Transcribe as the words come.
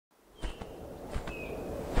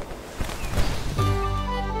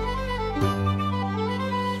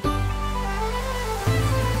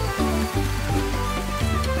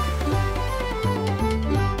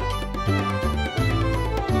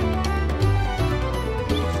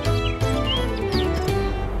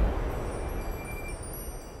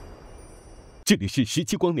这里是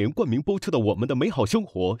17光年冠名播出的《我们的美好生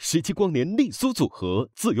活》，17光年丽苏组合，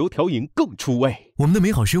自由调饮更出味。我们的美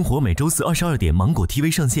好生活每周四22点芒果 TV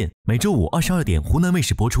上线，每周五22点湖南卫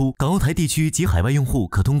视播出。港澳台地区及海外用户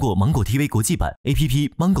可通过芒果 TV 国际版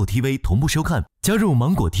APP MangoTV 同步收看。加入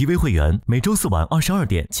芒果 TV 会员，每周四晚22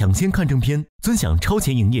点抢先看正片，尊享超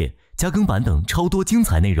前营业、加更版等超多精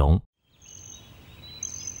彩内容。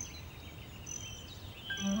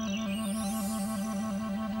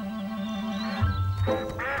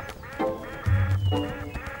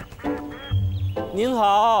您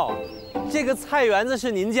好，这个菜园子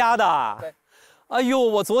是您家的？对。哎呦，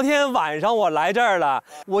我昨天晚上我来这儿了，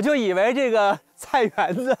我就以为这个菜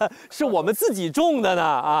园子是我们自己种的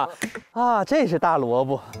呢。这是大萝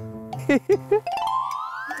卜。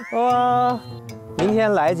哇，明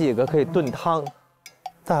天来几个可以炖汤。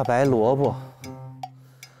大白萝卜，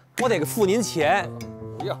我得付您钱。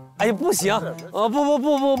不要。哎呀，不行，不，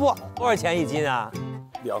多少钱一斤啊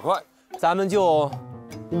？2块。咱们就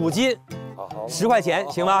5斤。好，10块钱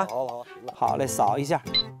行吗？好嘞，扫一下，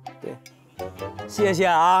对，谢谢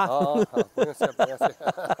啊。不用谢。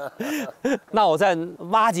那我再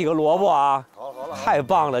挖几个萝卜啊。好。太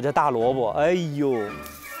棒了，这大萝卜，哎呦，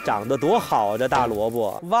长得多好啊，这大萝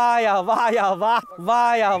卜，挖呀，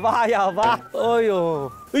哎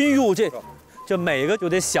呦，这每个就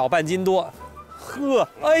得小半斤多。呵，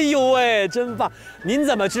哎呦喂，真棒！您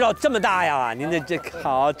怎么知道这么大呀？您这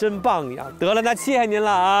好，真棒呀！得了，那谢谢您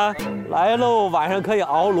了啊！来喽，晚上可以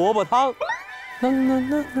熬萝卜汤。喂，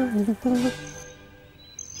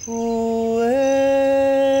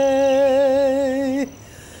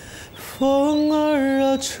风儿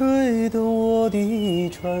啊，吹动我的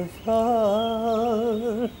船帆。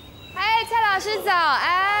哎，蔡老师早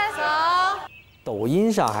安，早。抖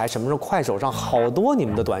音上还什么时候快手上好多你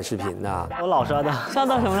们的短视频呢？我老刷的，刷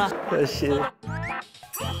到什么了？可惜。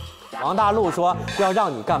王大陆说要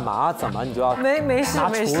让你干嘛，怎么你就要没事，拿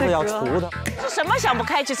厨子要锄的。是什么想不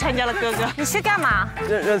开去参加了哥哥？你是干嘛？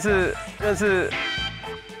认识。不是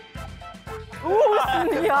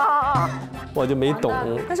你啊！我就没懂。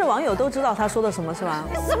但是网友都知道他说的什么是吧？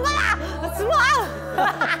什么啦？什么？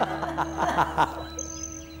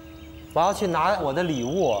我要去拿我的礼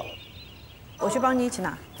物。我去帮你一起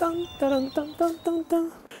拿。当，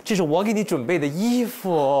这是我给你准备的衣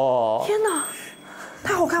服。天哪，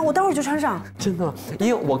太好看！我待会儿就穿上。真的，因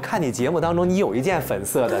为我看你节目当中，你有一件粉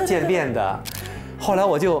色的渐变的，后来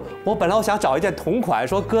我本来我想找一件同款，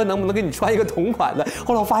说哥能不能给你穿一个同款的，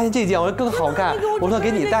后来我发现这件我说更好看，我说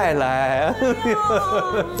给你带来。你真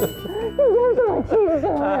是我气什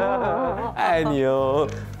么呀？爱你哦。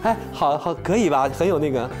哎，好，可以吧？很有那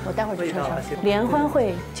个。我待会儿就穿上。联欢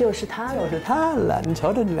会就是它了，就是它了。你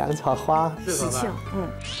瞅瞅这两草花，喜庆，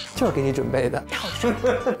就是给你准备的。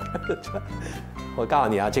我告诉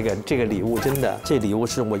你啊，这个礼物真的，这礼物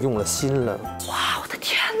是我用了心了。哇，我的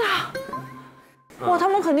天哪！哇，他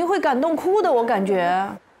们肯定会感动哭的，我感觉。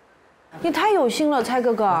你太有心了，蔡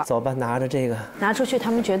哥哥。走吧，拿着这个，拿出去，他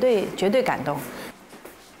们绝对感动。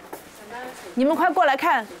你们快过来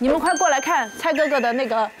看，蔡哥哥的那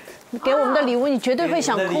个给我们的礼物，你绝对会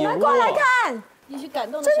想哭。过来看，你去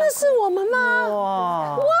感动。真的是我们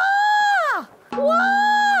吗？哇！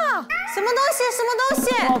什么东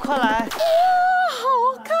西？哦，快来！哇，好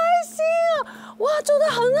开心啊！哇，做得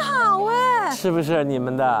很好哎。是不是你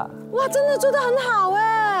们的？哇，真的做得很好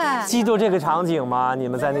哎。记住这个场景吗？你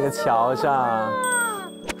们在那个桥上。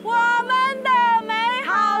我们的美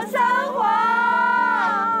好生活。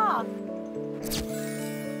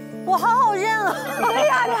我好好认啊！对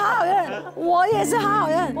呀，你好好认，我也是好好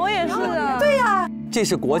认，我也是啊。对呀，这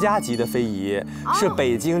是国家级的非遗，是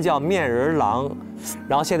北京叫面人郎，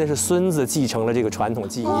然后现在是孙子继承了这个传统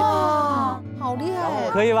技艺。哇，好厉害！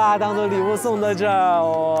可以吧？当做礼物送到这儿，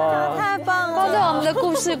哇！太棒了，放在我们的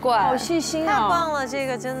故事馆，好细心啊！太棒了，这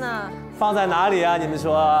个真的。放在哪里啊？你们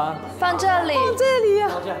说？放这里。放这里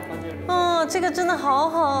啊！这个真的好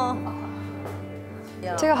好。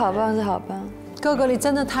这个好棒，好棒。哥哥，你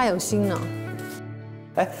真的太有心了。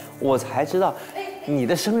哎，我才知道，你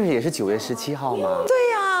的生日也是9月17号吗？对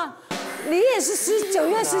呀，你也是9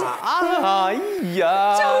月17号。哎呀！9月17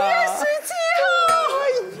号！哎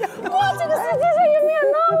呀，哇，这个世界上有没有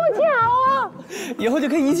那么巧啊？以后就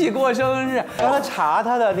可以一起过生日，让他查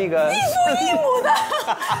他的那个。异父异母的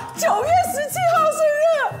9月17号生日，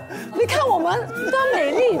你看我们多美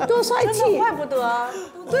丽，多帅气，怪不得。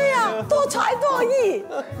对呀，多才多艺，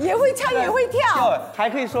也会唱也会跳，还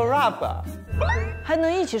可以说 rap， 还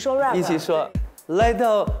能一起说 rap， 一起说。来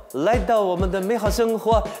到我们的美好生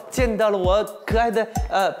活，见到了我可爱的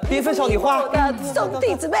缤纷少女花，我的兄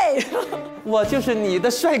弟姊妹，我就是你的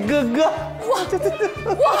帅哥哥。哇，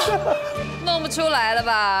那弄不出来了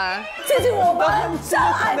吧？这是我们深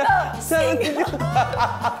爱的生日。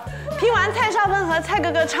拼完蔡少芬和蔡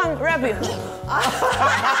哥哥唱 rap 以后，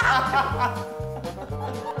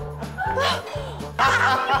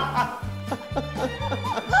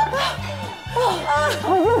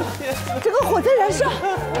这个火在燃烧，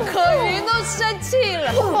可云都生气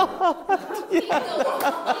了。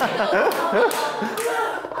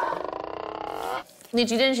你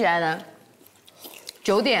几点起来的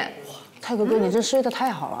？9点。蔡哥哥，你这睡得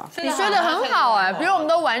太好了，你睡得很好哎，比我们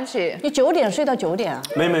都晚起。你9点睡到9点啊？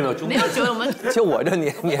没有，没有9点，我们就我这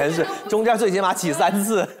年是中间最起码起3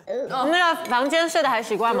次。那个房间睡得还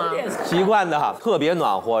习惯吗？习惯的哈，特别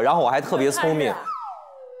暖和，然后我还特别聪明。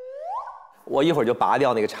我一会儿就拔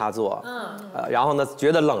掉那个插座，然后呢，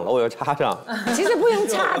觉得冷了我就插上。其实不用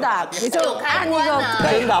插的，你就按那个。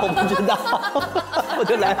真的，我不知道，我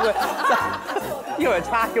就来回一会儿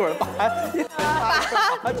插一会儿拔，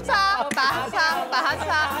把它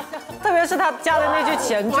插。特别是他加的那句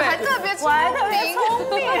前缀，我还特别聪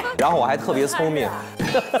明。然后我还特别聪明。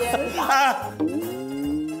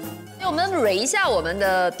我们蕊一下我们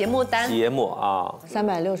的节目单。节目啊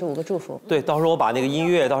，365个祝福。对，到时候我把那个音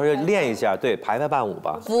乐到时候练一下，对，排伴舞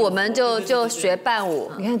吧。我们就学伴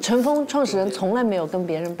舞。你看，陈峰创始人从来没有跟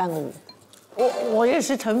别人伴过舞。我也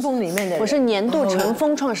是陈峰里面的人，我是年度陈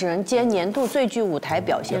峰创始人兼年度最具舞台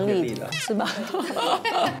表现力的，是吧？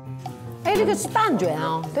哎，这个是蛋卷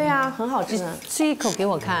哦。对啊，很好吃。吃一口给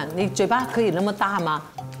我看，你嘴巴可以那么大吗？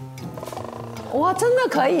哇，真的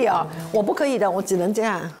可以哦！我不可以的，我只能这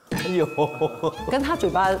样。哎呦，跟他嘴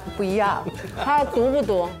巴不一样。他毒不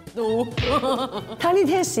毒？毒。他那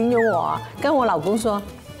天形容我，跟我老公说，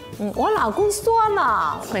我老公说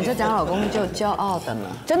了，每次讲老公就骄傲的呢。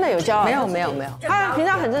真的有骄傲？没有。他平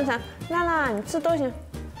常很正常。娜娜，你吃东西。我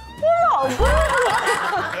老公。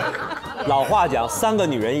老话讲，3个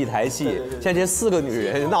女人一台戏，现在这4个女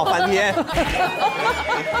人闹翻天。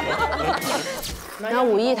然后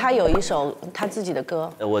5亿他有一首他自己的歌，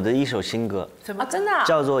我的一首新歌，啊，真的啊？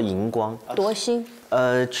叫做《荧光》，多新。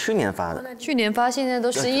去年发的。去年发，现在都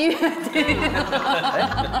11月底。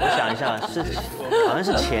我想一下，好像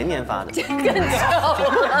是前年发的。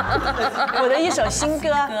我的一首新歌，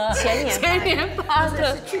前年发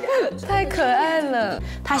的，太可爱了。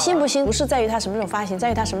他新不新不是在于他什么时候发行，在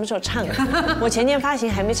于他什么时候唱。我前年发行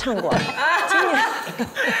还没唱过，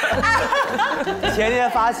前年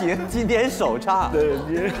发行，今天首唱。对，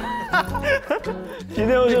今天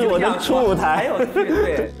就是我的初舞台。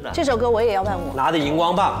对，这首歌我也要伴舞。拿着荧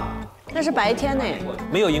光棒。那是白天呢。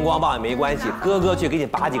没有荧光棒也没关系，哥去给你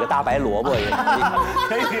拔几个大白萝卜也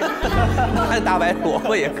可以。看大白萝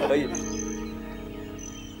卜也可以。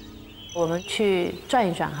我们去转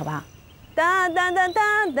一转，好不好？哒哒哒哒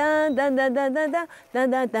哒哒哒哒哒哒哒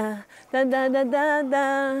哒哒哒哒哒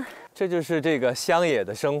哒。这就是这个乡野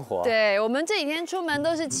的生活。对，我们这几天出门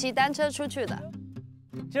都是骑单车出去的。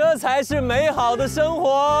这才是美好的生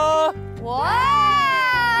活。哇！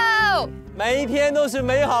每一天都是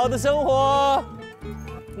美好的生活。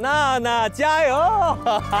娜娜加油！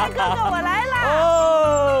蔡哥哥，我来啦！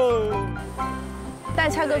哦，带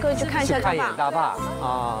蔡哥哥去看一下看一眼大坝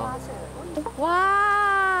啊！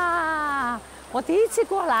哇，我第一次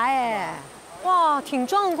过来哎，哇，挺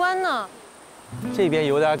壮观呢。这边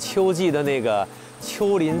有点秋季的那个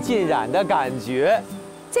秋林尽染的感觉。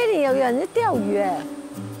这里有人在钓鱼哎。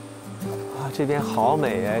啊，这边好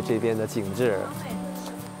美哎，这边的景致。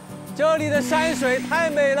这里的山水太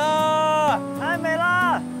美了，太美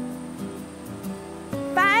了。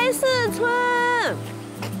白寺村，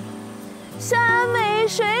山美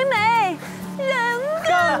水美，人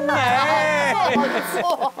更美。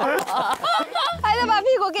还得把屁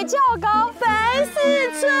股给翘高。白寺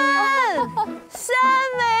村，山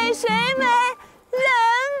美水美，人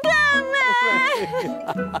更美。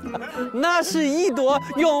那是一朵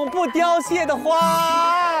永不凋谢的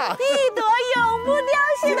花，一朵永不凋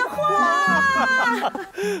谢的花。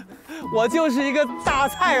我就是一个大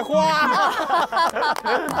菜花。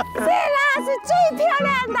这啦是最漂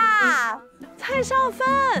亮的。蔡少芬，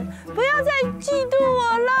不要再嫉妒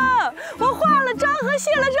我了，我化了妆和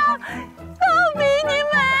卸了妆都比你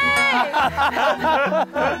美。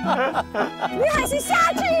你还是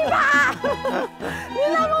下去吧，你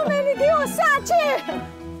那么美，你给我下去。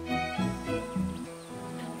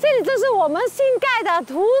这里就是我们新盖的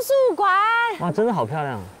图书馆。哇，真的好漂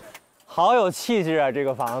亮，好有气质啊，这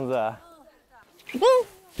个房子。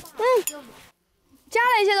加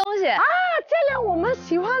了一些东西啊，这里我们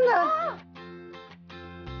喜欢的。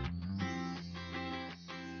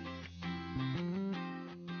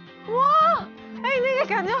哇，哎，那个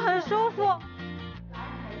感觉很舒服。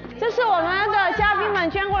这是我们的嘉宾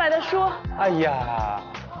们捐过来的书。哎呀，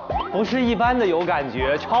不是一般的有感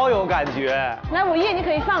觉，超有感觉。来，5页你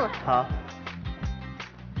可以放了。好。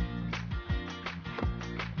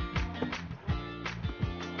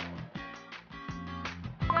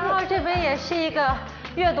然后这边也是一个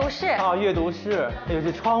阅读室啊，阅读室，哎呦，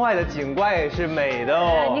这窗外的景观也是美的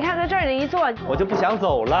哦。你看在这儿一坐，我就不想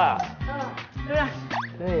走了。是不是？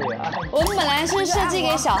对呀。我们本来是设计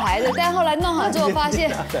给小孩的，但后来弄好之后发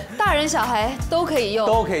现，大人小孩都可以用，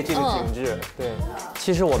都可以这个景致。对。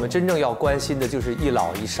其实我们真正要关心的就是一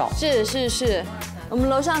老一少。是，我们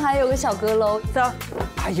楼上还有个小阁楼，走。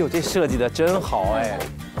哎呦，这设计的真好哎。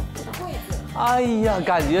哎呀，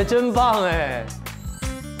感觉真棒哎。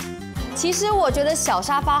其实我觉得小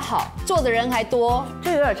沙发好，坐的人还多，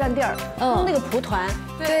这有点占地儿。那个蒲团，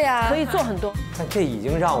对呀，可以坐很多。但这已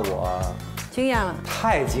经让我惊艳了，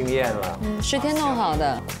太惊艳了。10天弄好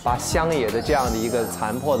的，把乡野的这样的一个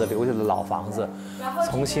残破的留下的老房子，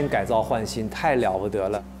重新改造换新，太了不得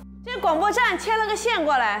了。这广播站牵了个线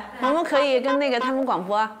过来，我们可以跟他们广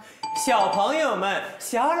播。小朋友们，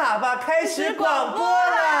小喇叭开始广播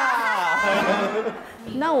啦！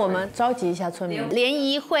那我们召集一下村民联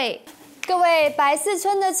谊会。各位白寺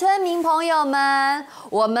村的村民朋友们，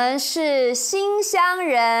我们是新乡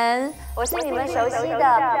人，我是你们熟悉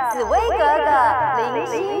的紫薇格格林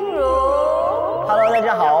心如。Hello， 大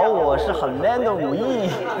家好，我是很 man 的武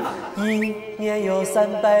艺。一年有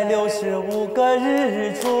365个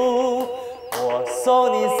日出，我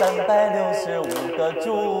送你365个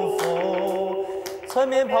祝福。村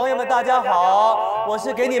民朋友们，大家好，我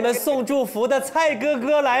是给你们送祝福的蔡哥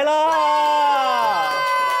哥来啦。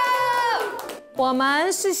我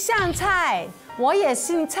们是香菜，我也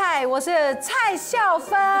姓蔡，我是蔡少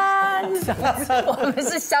芬。我们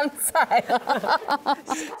是香菜。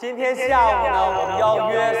今天下午呢，我们要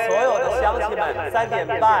约所有的乡亲们3点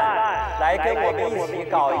半来跟我们一起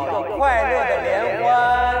搞一个快乐的联欢。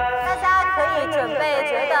大家可以准备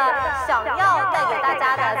觉得想要带给大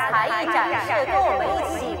家的才艺展示，跟我们一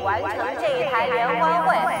起完成这一台联欢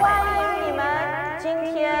会。欢迎你们今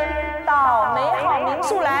天到美好民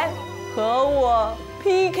宿来和我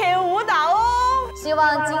PK 舞蹈哦！希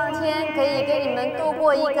望今天可以跟你们度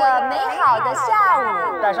过一个美好的下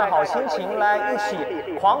午，带上好心情来一起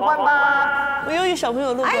狂欢吧！我又有小朋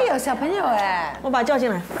友路过，哎有小朋友哎，我把他叫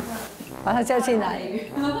进来，把他叫进来。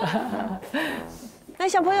来，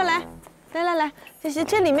小朋友来，来，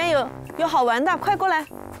这里面有好玩的，快过来，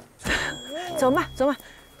走嘛。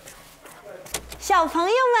小朋友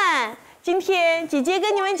们，今天姐姐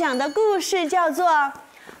跟你们讲的故事叫做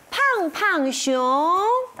胖胖熊。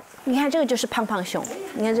你看这个就是胖胖熊，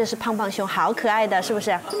你看这是胖胖熊，好可爱的，是不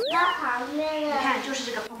是？那旁边呢？你看就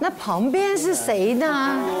是这个。那旁边是谁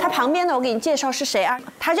呢？他旁边的我给你介绍是谁啊？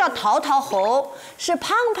他叫淘淘猴，是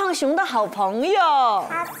胖胖熊的好朋友。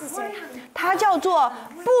他是谁？他叫做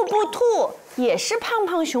布布兔，也是胖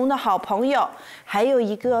胖熊的好朋友。还有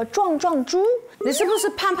一个壮壮猪，你是不是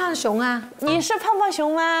胖胖熊啊？你是胖胖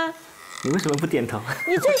熊吗？你为什么不点头？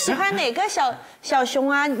你最喜欢哪个小熊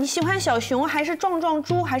啊？你喜欢小熊还是壮壮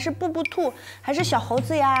猪还是布布兔还是小猴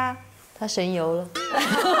子呀？他神游了。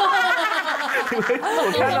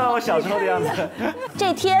我看到了我小时候的样子。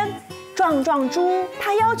这天，壮壮猪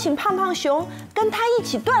他邀请胖胖熊跟他一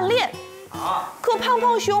起锻炼。可胖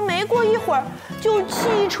胖熊没过一会儿就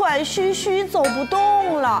气喘吁吁走不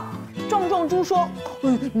动了。壮壮猪说：“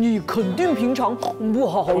你肯定平常不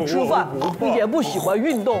好好吃饭，也不喜欢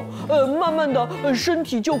运动，慢慢的身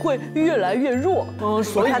体就会越来越弱。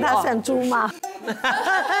所以他像猪吗？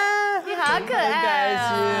你好可爱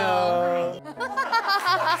哦！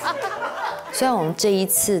虽然我们这一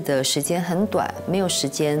次的时间很短，没有时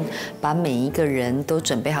间把每一个人都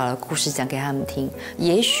准备好了故事讲给他们听，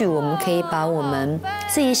也许我们可以把我们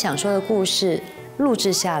自己想说的故事录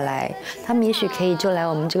制下来，他们也许可以就来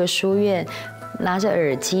我们这个书院，拿着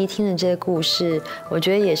耳机听着这些故事，我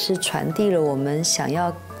觉得也是传递了我们想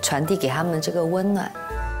要传递给他们的这个温暖。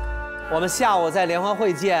我们下午在联欢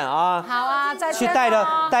会见啊！好啊，再去见。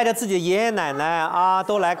带着自己的爷爷奶奶啊，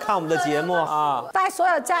都来看我们的节目啊！带所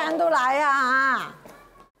有家人都来呀啊！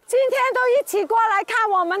今天都一起过来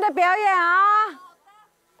看我们的表演啊！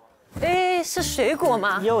哎，是水果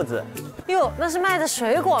吗？柚子。哟，那是卖的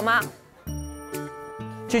水果吗？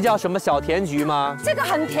这叫什么小甜菊吗？这个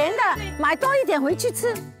很甜的，买多一点回去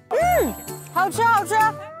吃。好吃好吃。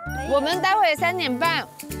我们待会3点半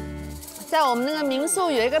在我们那个民宿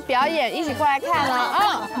有一个表演，一起过来看了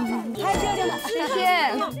啊！太漂亮了，谢谢。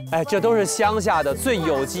哎，这都是乡下的最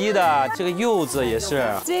有机的，这个柚子也是。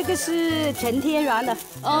这个是纯天然的，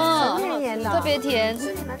纯天然的，特别甜。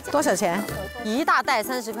多少钱？1大袋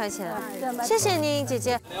30块钱。谢谢您，姐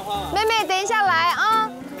姐。妹妹，等一下来啊，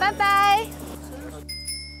拜拜。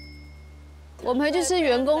我们回去吃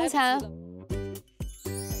员工餐。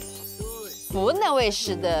湖南卫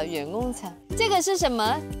视的员工餐，这个是什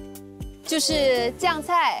么？就是酱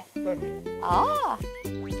菜。哦，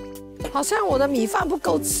好像我的米饭不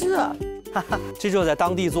够吃啊。这就是在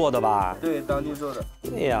当地做的吧？对，当地做的。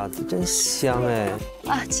哎呀，这真香哎！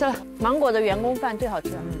啊，吃了芒果的员工饭最好吃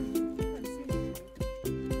了。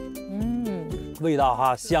味道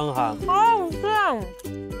哈香哈。好香，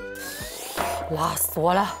辣死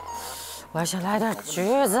我了！我要想来点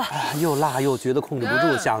橘子。哎，又辣又觉得控制不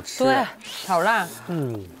住，想吃。对，好辣。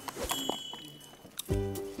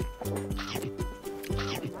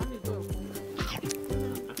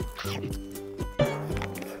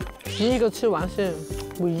第一个吃完是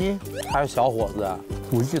51，他是小伙子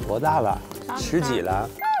，51多大了？10几了？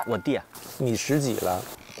我弟啊，你10几了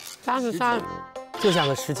？33，就像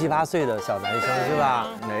个17、18岁的小男生是吧？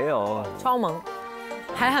没有，超萌，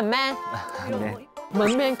还很 man， 门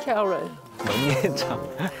面挑人，门面长。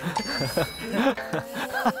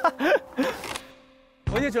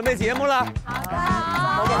回去准备节目了。好的，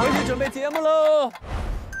我们回去准备节目喽。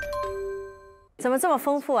怎么这么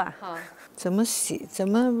丰富啊？好，怎么洗？怎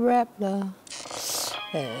么 rap 了？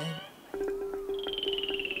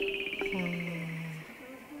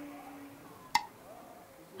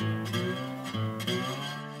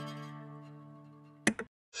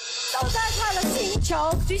走在快乐星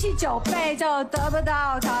球，举起酒杯就得不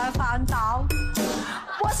到才烦恼。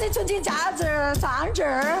我是纯情价值长者，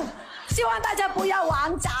希望大家不要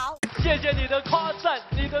忘早。谢谢你的夸赞，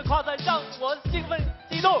你的夸赞让我兴奋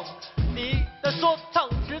激动，你的说唱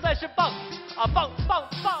实在是棒啊，棒棒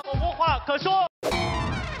棒，我无话可说。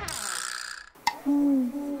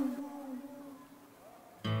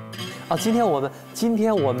哦，今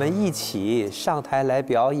天我们一起上台来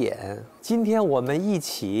表演。今天我们一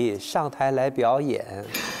起上台来表演。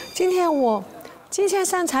今天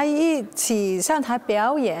上台一起上台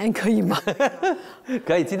表演可以吗？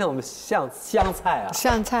可以，今天我们香菜啊。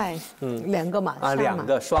香菜，2个嘛。啊，2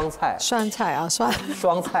个双菜。酸菜啊，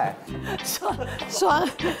双菜。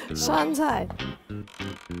酸菜。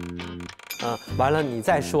完了你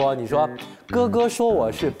再说，你说哥哥说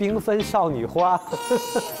我是缤纷少女花。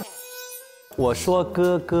我说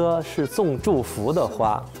哥哥是送祝福的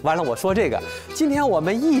花，完了我说这个，今天我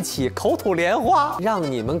们一起口吐莲花，让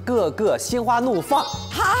你们个个心花怒放，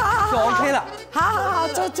就 OK 了。好，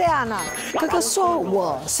就这样了。哥哥说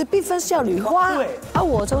我是缤纷少女花，对，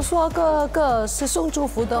我就说哥哥是送祝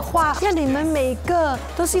福的花，让你们每个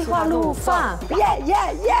都心花怒放，耶耶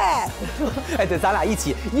耶！哎，对，咱俩一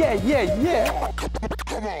起，耶耶耶！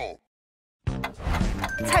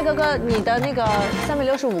蔡哥哥，你的那个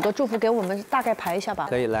365个祝福给我们大概排一下吧。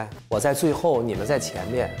可以，来，我在最后，你们在前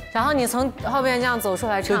面。然后你从后边这样走出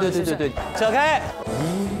来唱。对，扯开。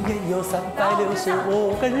一年有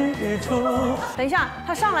365个日出。等一下，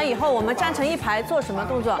他上来以后，我们站成一排做什么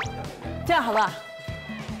动作？这样好吧？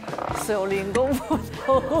手领功夫，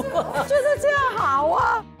觉得这样好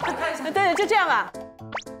啊。对，就这样吧。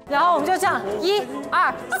然后我们就这样，1、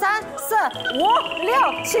2、3、4、5、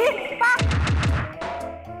6、7、8。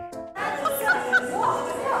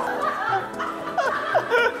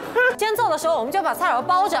间奏的时候，我们就把菜篓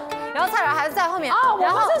包着，然后菜篓还是在后面。我们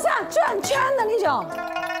是这样转圈的那种。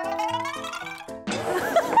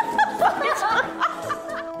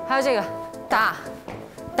还有这个，打，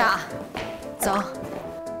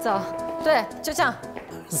走，对，就这样。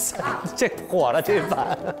这火了这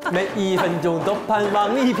版，每1分钟都盼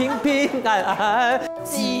望你平平安安，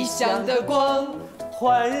吉祥的光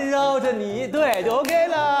环绕着你，对，就 OK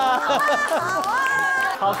了。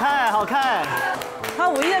好看。好，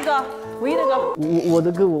五一的歌。我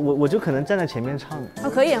的歌，我就可能站在前面唱。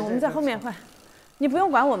可以，我们在后面快，你不用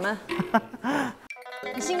管我们。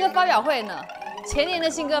你新歌发表会呢？前年的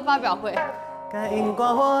新歌发表会。看荧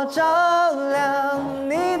光火照亮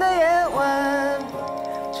你的夜晚，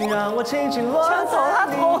请让我轻轻落在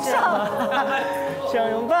你肩膀，想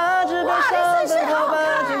拥抱着悲伤的头发，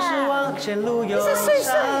即使往前路又长。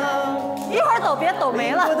一会儿抖别抖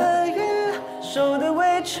没了。我的雨，受的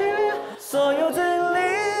委屈，所有嘴里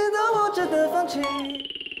都不值得放弃。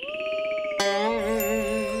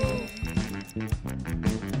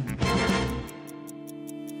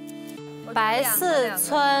白寺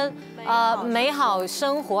村美好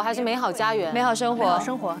生活还是美好家园？美好生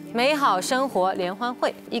活，美好生活联欢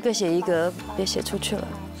会，一个写一个，别写出去了。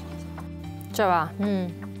这吧？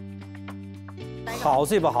好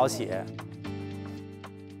最不好写。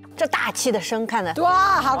这大气的生看的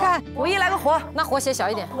哇，好看。5亿来个活，那活写小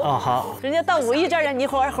一点。哦，好。人家到5亿这儿，你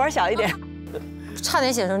活小一点，差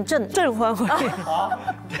点写成正欢会。好，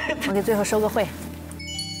我给最后收个会。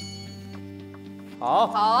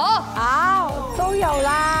好，都有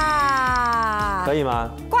啦。可以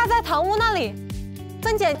吗？挂在堂屋那里。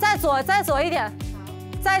曾姐，再左一点，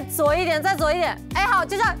再左一点。哎，好，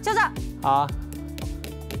就这。好。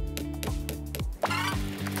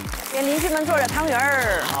给邻居们做点汤圆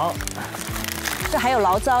儿。好。这还有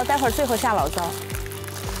醪糟，待会儿最后下醪糟。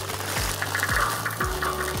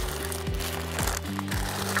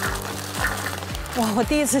哇，我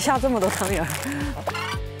第一次下这么多汤圆儿。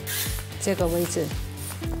这个位置，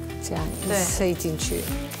这样塞进去。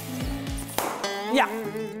呀，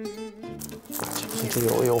这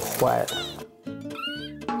个又坏了。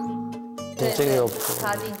对，这个又破。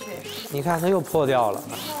插进去。你看它又破掉了，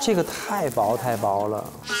这个太薄了，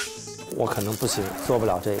我可能不行，做不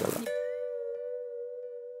了这个了。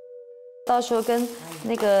到时候跟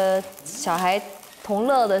那个小孩同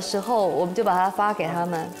乐的时候，我们就把它发给他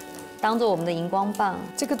们，当做我们的荧光棒。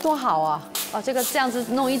这个多好啊！哦，这个这样子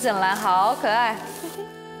弄一整篮，好可爱。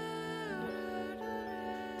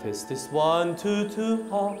This 1 2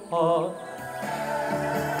 2 好，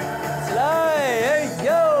起来，哎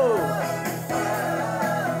呦！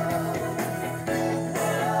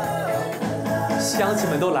乡亲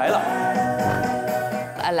们都来了，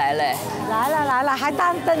来了，来了，还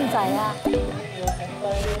当凳仔呀！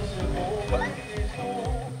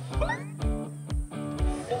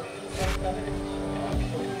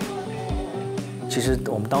其实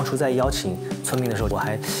我们当初在邀请村民的时候，我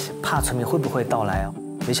还怕村民会不会到来啊。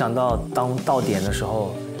没想到当到点的时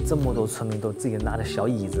候，这么多村民都自己拿着小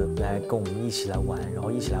椅子来跟我们一起来玩，然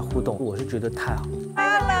后一起来互动，我是觉得太好。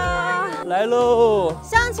来喽！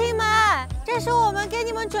乡亲们，这是我们给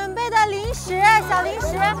你们准备的零食，小零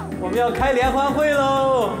食。我们要开联欢会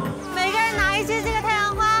喽！每个人拿一支这个太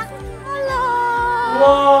阳花。Hello！ 哇，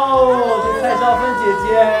这蔡少芬姐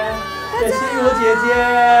姐，这心如姐姐。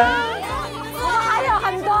我们还有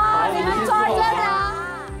很多，你们坐着呢。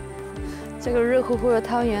这个热乎乎的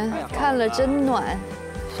汤圆看了真暖。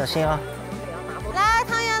小心啊！来，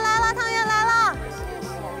汤圆来了，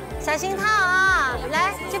小心烫啊！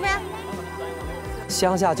来这边。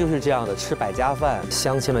乡下就是这样的，吃百家饭，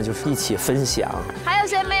乡亲们就是一起分享。还有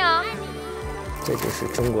谁没有？这就是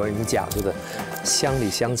中国人讲究的乡里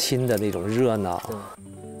乡亲的那种热闹。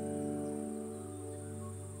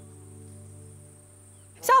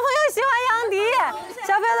小朋友喜欢杨迪，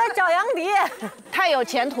小朋友在找杨迪，太有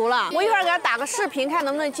前途了。我一会儿给他打个视频，看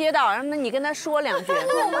能不能接到，然后你跟他说2句。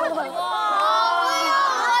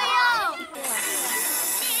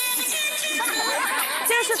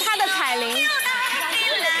这是他的彩铃，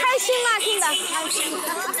开心吗？听的。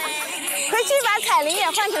回去把彩铃也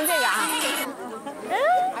换成这个啊。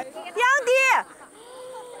杨迪，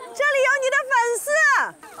这里有你的粉丝。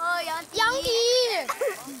杨迪。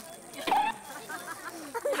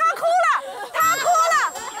他哭了！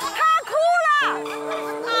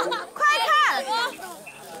快看，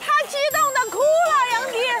他激动的哭了，杨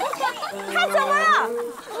迪，他怎么了？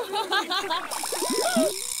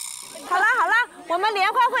好了，我们联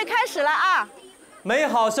欢会开始了啊！美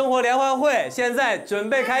好生活联欢会现在准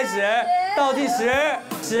备开始，倒计时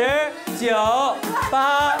，10、9、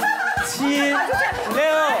8、7、6、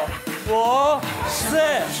5、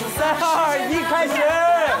4、3、2、1，开始！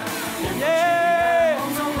耶！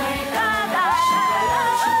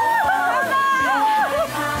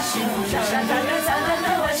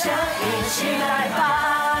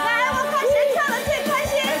来，我看谁跳的最开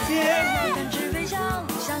心。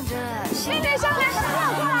那边上面过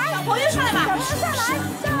来，朋友上来吧，上来。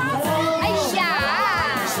哎呀，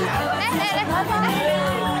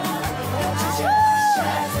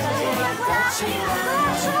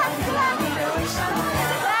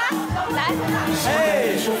嘿，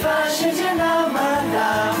出发世界那么大，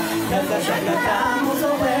哒，无所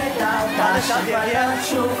谓大的小姐姐出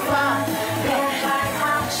发，别害怕，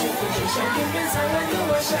幸福就像天边灿烂的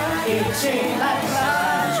晚霞，一起来吧！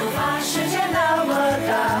出发世界那么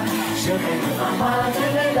大，盛开的繁华，最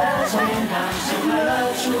美的彩霞，向快乐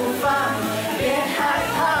出发，别害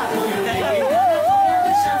怕，我有你的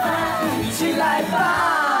想法，一起来吧！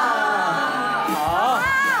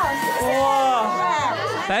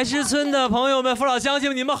白石村的朋友们、父老乡亲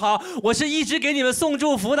们，你们好！我是一直给你们送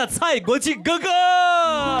祝福的蔡国庆哥哥。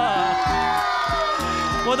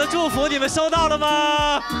我的祝福你们收到了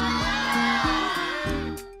吗？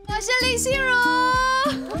是林心如。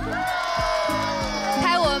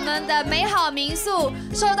开我们的美好民宿，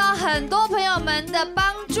受到很多朋友们的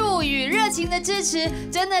帮助与热情的支持，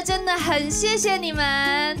真的很谢谢你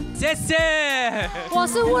们，谢谢。我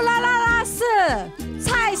是乌拉拉拉氏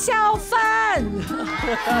蔡少芬，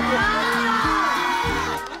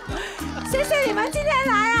谢谢你们今天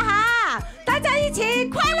来啊哈，大家一起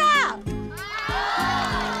快乐。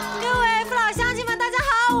各位父老乡亲们，大家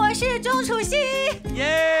好，我是钟楚曦。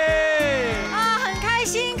耶！很开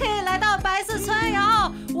心可以来到白寺村，然后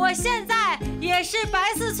我现在也是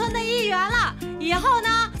白寺村的一员了。以后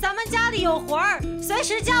呢，咱们家里有活儿，随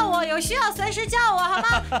时叫我，有需要随时叫我，好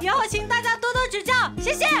吗？以后请大家多多指教，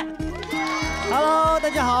谢谢。Hello， 大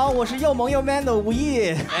家好，我是又萌又 man 的吴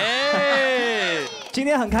毅。今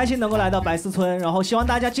天很开心能够来到白寺村，然后希望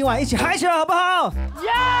大家今晚一起嗨起来，好不好？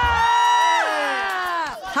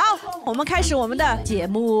好，我们开始我们的节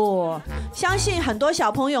目。相信很多小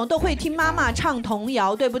朋友都会听妈妈唱童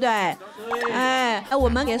谣，对不对？我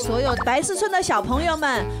们给所有白寺村的小朋友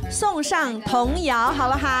们送上童谣，好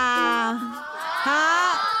不好？好。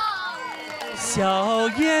小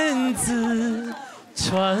燕子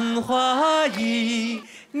穿花衣，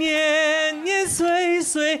年年岁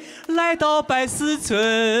岁来到白寺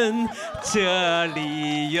村，这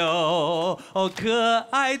里有可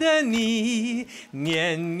爱的你，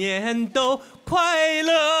年年都快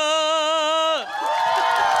乐。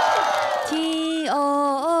天黑要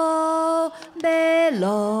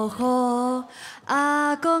落雨，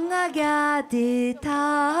阿公啊举着头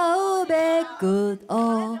要掘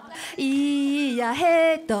乌，伊呀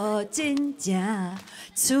迄道真正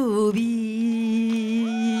趣味。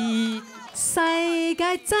世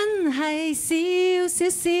界真係小小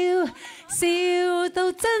小，小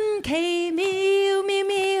到真奇妙妙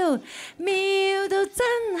妙，妙到真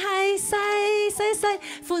係細細細，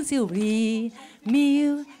歡笑兒妙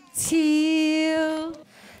超。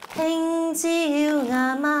聽朝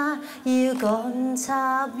阿媽要趕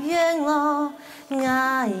插秧咯，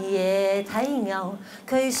捱夜睇牛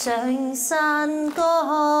佢上山崗。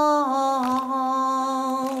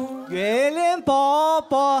月亮寶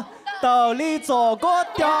寶兜裡走過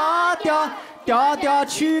調調，調調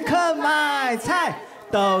去肯買菜，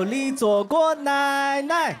兜裡走過奶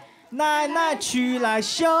奶，奶奶出來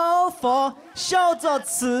修佛，修着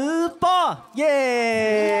吃播，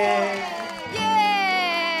耶！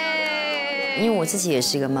因为我自己也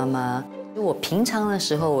是一个妈妈，我平常的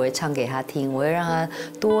时候我会唱给她听，我会让她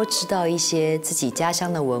多知道一些自己家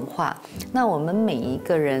乡的文化。那我们每一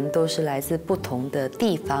个人都是来自不同的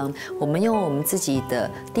地方，我们用我们自己的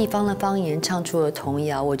地方的方言唱出了童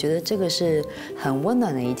谣，我觉得这个是很温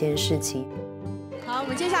暖的一件事情。好，我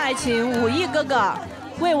们接下来请武艺哥哥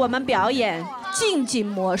为我们表演近景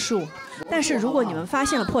魔术。但是如果你们发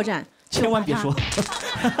现了破绽，千万别说。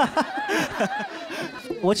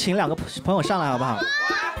我请两个朋友上来好不好？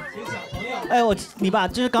你吧，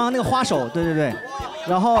就是刚刚那个花手，对对对，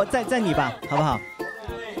然后再你吧，好不好？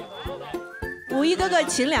武艺哥哥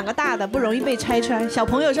请两个大的，不容易被拆穿。小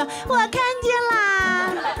朋友说：“我看见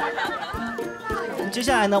啦。”接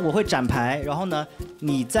下来呢，我会展牌，然后呢，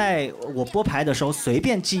你在我拨牌的时候随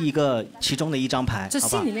便记一个其中的一张牌，就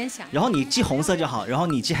心里面想。然后你记红色就好，然后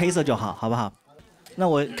你记黑色就好，好不好？那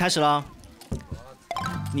我开始了。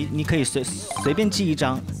你可以随便记一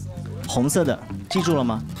张红色的，记住了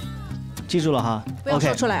吗？记住了哈。不要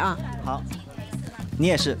说出来啊。好，你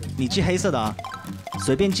也是，你记黑色的啊，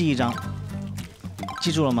随便记一张，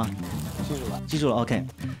记住了吗？记住了。记住了 ，OK。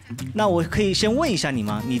那我可以先问一下你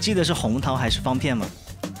吗？你记得是红桃还是方片吗？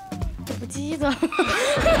不记得。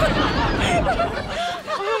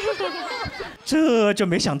这就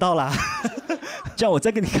没想到啦。这样我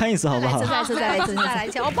再给你看一次好不好？再来一次，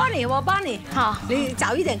我帮你。好，你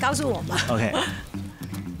早一点告诉我们。OK。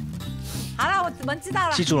好了，我们知道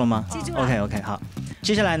了。记住了吗？记住了。OK， 好。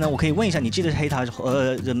接下来呢，我可以问一下，你记得是黑桃还是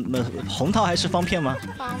红桃还是方片吗？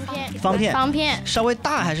方片。稍微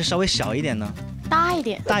大还是稍微小一点呢？大一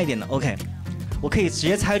点。大一点的 OK。我可以直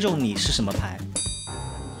接猜中你是什么牌？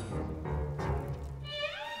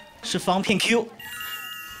是方片 Q，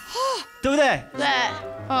 对不对？对，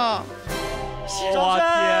嗯。哇天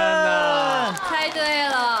哪！猜对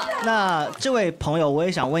了。那这位朋友，我也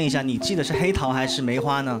想问一下，你记得是黑桃还是梅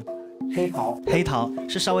花呢？黑桃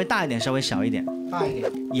是稍微大一点，稍微小一点？大一点。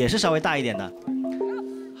也是稍微大一点的。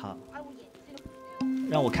好，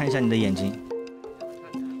让我看一下你的眼睛，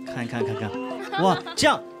看。哇，这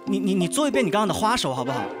样你做一遍你刚刚的花手好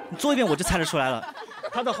不好？你做一遍我就猜得出来了。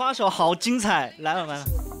他的花手好精彩，来了。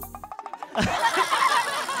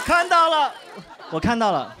看到了，我看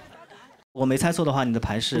到了。我没猜错的话，你的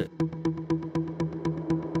牌是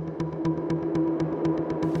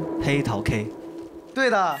K 讨 K， 对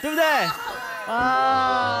的，对不对？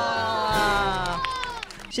啊，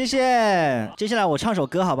谢谢。接下来我唱首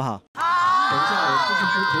歌好不好？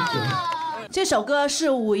这首歌是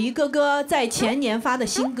武夷哥哥在前年发的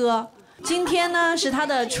新歌，今天呢是他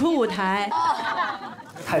的初舞台。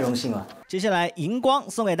太荣幸了。接下来荧光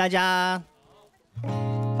送给大家，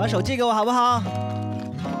把手借给我好不好？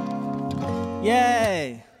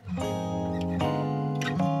耶！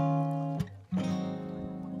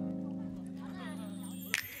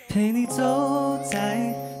陪你走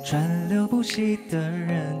在川流不息的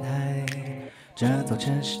人海，这座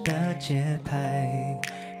城市的节拍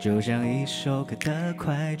就像一首歌的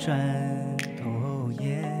快转。哦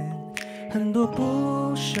耶，很多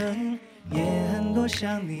不舍，也很多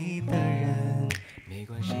想你的人，没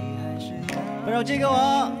关系，还是要把手借给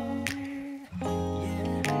我。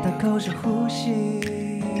大口深呼吸。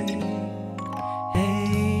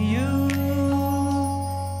Hey you，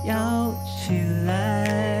 摇起来。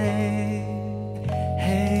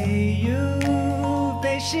Hey you，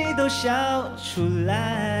 悲喜都笑出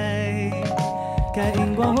来。看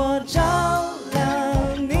荧光火照亮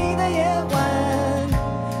你的夜晚，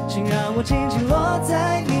请让我轻轻落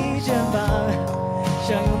在你肩膀，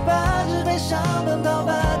想拥抱着悲伤奔跑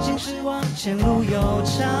吧，即使往前路又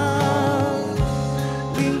长。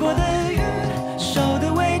淋过的雨，受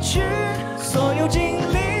的委屈，所有经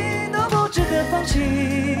历都不值得放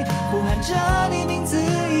弃。呼喊着你名字，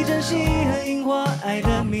以珍惜和萤火爱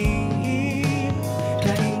的名义。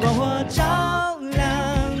看荧光火照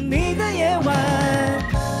亮你的夜晚，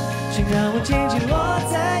请让我轻轻落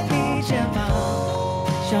在你肩膀，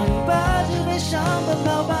想拥抱着悲伤奔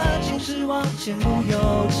跑吧，即使往前路又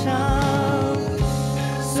长。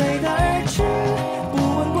随它而去，不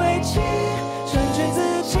问归期。成全自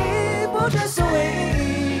己，不追溯回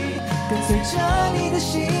忆，跟随着你的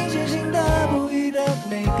心，前行的不渝的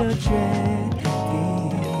每个决定。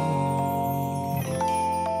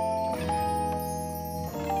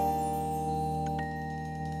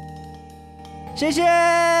谢谢，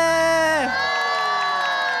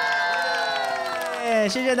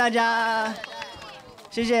谢谢大家，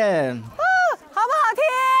谢谢。好不好听？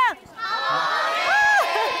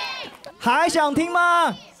还想听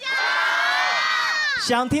吗？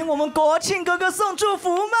想听我们国庆哥哥送祝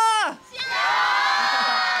福吗？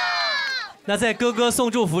那在哥哥送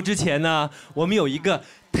祝福之前呢，我们有一个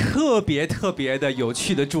特别的有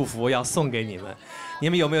趣的祝福要送给你们，你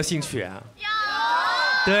们有没有兴趣啊？有。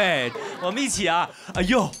对，我们一起啊！哎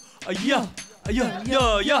呦，哎呀，哎呦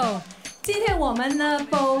呦呦！今天我们呢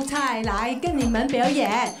包菜来跟你们表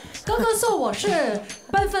演。哥哥说我是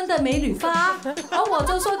缤纷的美女花，而我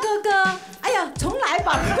就说哥哥，哎呀，重来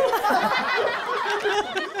吧。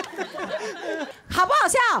好不好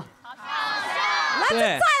笑？好笑。那就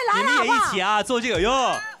再来了，你们也一起啊，做这个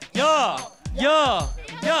哟。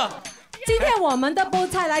今天我们的包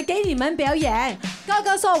菜来给你们表演。哥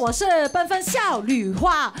哥说我是缤纷少女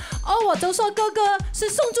花，而我就说哥哥是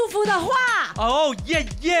送祝福的花。哦耶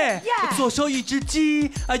耶！左手一只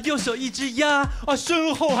鸡啊，右手一只鸭啊，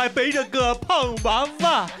身后还背着个胖娃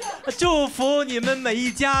娃。祝福你们每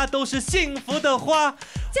一家都是幸福的花。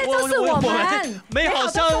这就是我们美好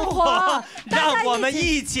生活，让我们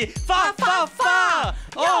一起发！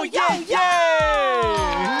哦耶耶！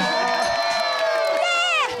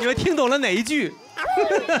你们听懂了哪一句？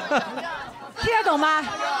听得懂吗？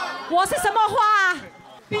我是什么花？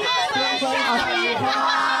哥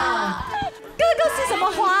哥是什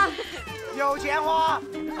么花？有钱花。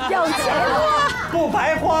有钱花。不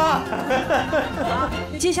白花。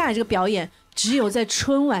接下来这个表演只有在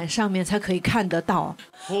春晚上面才可以看得到。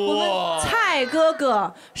我们蔡哥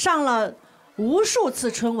哥上了无数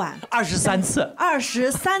次春晚，23次。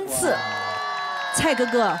23次。蔡哥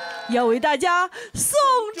哥要为大家送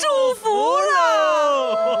祝福了。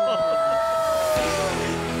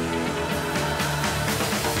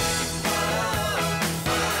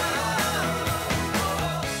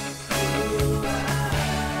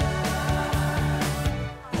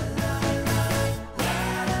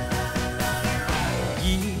一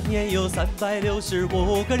年有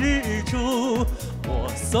365个日出，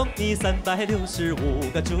我送你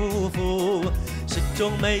365个祝福。时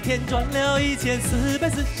钟每天转了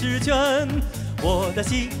1440圈，我的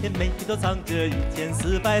心每天都藏着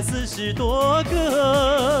1440多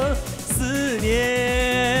个思念。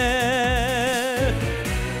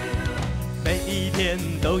每一天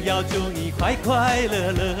都要祝你快快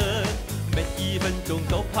乐乐，每一分钟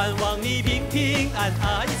都盼望你平平安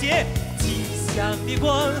安一切。吉祥的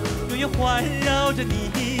光永远环绕着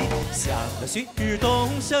你，像那旭日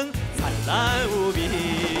东升，灿烂无比。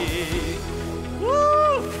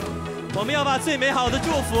我们要把最美好的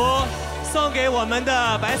祝福送给我们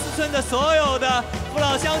的白丝村的所有的父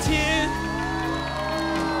老乡亲，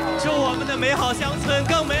祝我们的美好乡村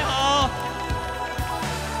更美好。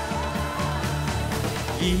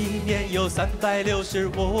一年有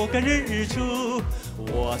365个日出，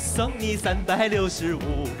我送你365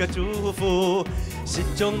个祝福，心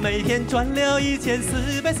中每天转了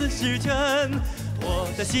1440圈，我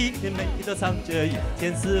的心每天都藏着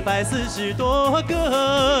1440多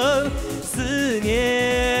个思念，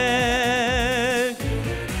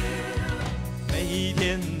每一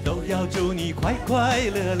天都要祝你快快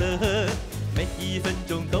乐乐，每一分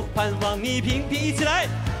钟都盼望你平平起来。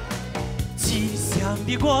吉祥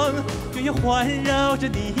的光永远环绕着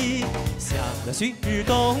你，像那旭日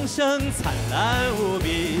东升灿烂无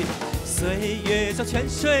比，岁月像泉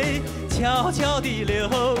水悄悄地流，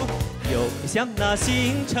又像那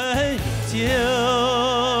星辰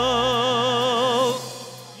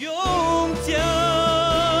永久。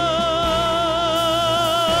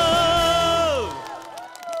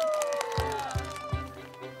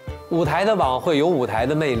舞台的晚会有舞台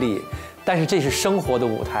的魅力，但是这是生活的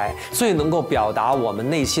舞台，最能够表达我们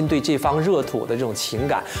内心对这方热土的这种情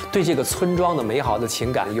感，对这个村庄的美好的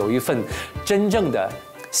情感，有一份真正的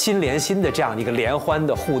心连心的这样一个联欢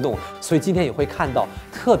的互动，所以今天也会看到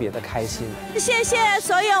特别的开心。谢谢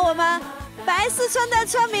所有我们白丝村的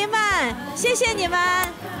村民们，谢谢你们！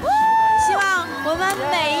希望我们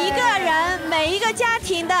每一个人、每一个家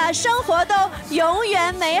庭的生活都永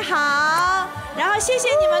远美好。然后谢谢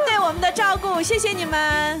你们对我们的照顾，谢谢你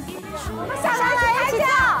们。我们下来一起跳，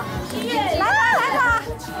来吧来吧，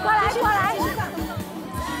过来过来。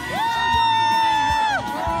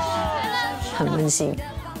很温馨，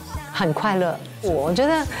很快乐。我觉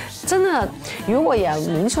得真的，如果有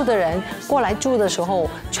民宿的人过来住的时候，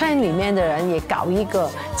村里面的人也搞一个，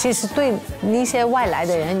其实对那些外来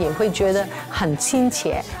的人也会觉得很亲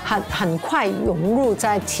切，很快融入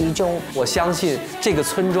在其中。我相信这个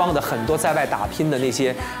村庄的很多在外打拼的那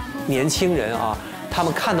些年轻人啊，他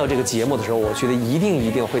们看到这个节目的时候，我觉得一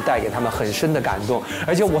定会带给他们很深的感动，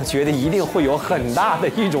而且我觉得一定会有很大的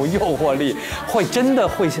一种诱惑力，真的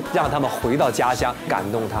会让他们回到家乡，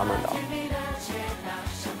感动他们的。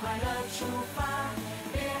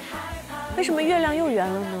为什么月亮又圆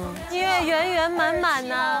了呢？因为圆圆满满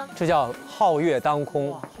呢。这叫皓月当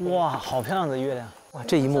空。哇，好漂亮的月亮！哇，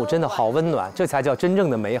这一幕真的好温暖，这才叫真正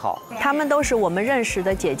的美好。她们都是我们认识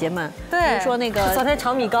的姐姐们，对，比如说那个昨天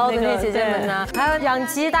炒米糕的那姐姐们呢，还有养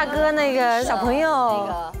鸡大哥那个小朋友，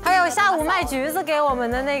还有下午卖橘子给我们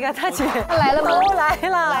的那个大姐来了吗？都来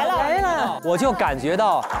了。我就感觉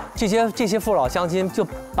到这些父老乡亲就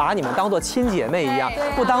把你们当做亲姐妹一样，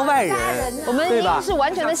不当外人，我们对吧？是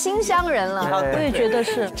完全的新乡人了。我也觉得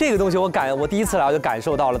是这个东西，我第一次来我就感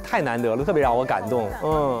受到了，太难得了，特别让我感动。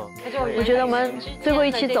我觉得我们最后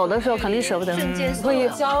一期走的时候肯定舍不得，会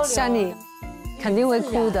像你肯定会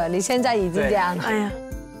哭的。你现在已经这样了。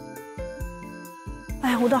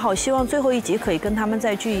哎呀，我都好希望最后一集可以跟他们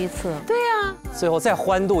再聚一次。对呀，最后再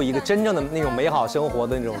欢度一个真正的那种美好生活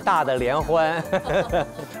的那种大的联欢。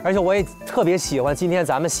而且我也特别喜欢今天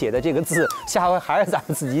咱们写的这个字，下回还是咱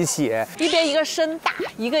们自己写。一边一个身大，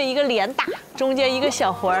一个脸大，中间一个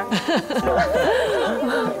小活儿。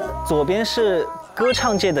左边是歌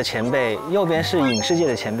唱界的前辈，右边是影视界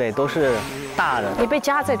的前辈，都是大的。你被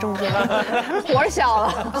夹在中间了，活小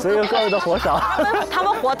了，所以怪不得活少。他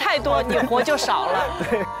们活太多，你活就少了。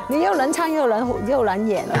对，你又能唱又能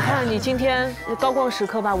演。你看你今天高光时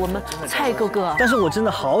刻吧，我们蔡哥哥。但是我真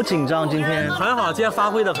的好紧张，今天很好，今天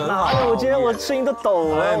发挥的很好。我今天我声音都抖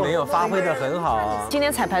了。没有，发挥的很好啊。今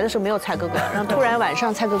天彩排的时候没有蔡哥哥，然后突然晚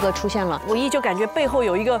上蔡哥哥出现了，我就感觉背后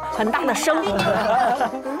有一个很大的声。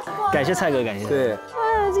感谢蔡哥，感谢。对。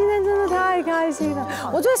哎，今天真的太开心了，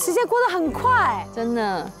我觉得时间过得很快，真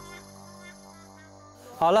的。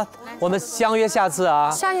好了，我们相约下次啊！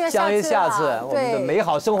相约下次，我们的美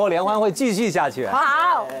好生活联欢会继续下去。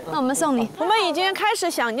好，那我们送你。我们已经开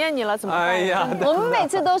始想念你了，怎么办？哎呀，我们每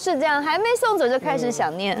次都是这样，还没送走就开始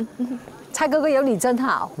想念。蔡哥哥有你真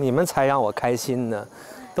好，你们才让我开心呢，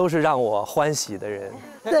都是让我欢喜的人。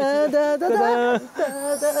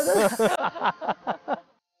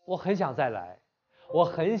我很想再来，我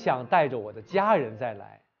很想带着我的家人再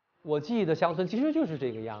来。我记忆的乡村其实就是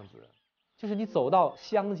这个样子，就是你走到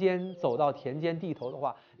乡间，走到田间地头的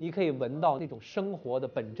话，你可以闻到那种生活的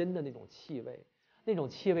本真的那种气味，那种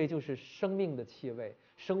气味就是生命的气味，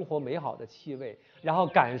生活美好的气味，然后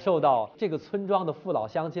感受到这个村庄的父老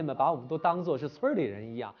乡亲们把我们都当作是村里人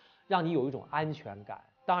一样，让你有一种安全感。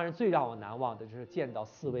当然最让我难忘的就是见到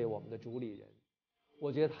4位我们的主理人，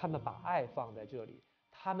我觉得他们把爱放在这里，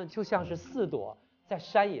他们就像是4朵在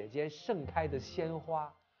山野间盛开的鲜花，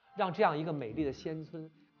让这样一个美丽的乡村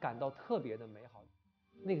感到特别的美好，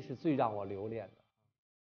那个是最让我留恋的。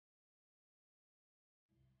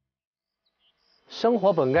生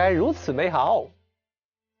活本该如此美好。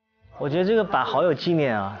我觉得这个版好有纪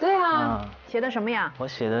念啊。对啊，写的什么呀？我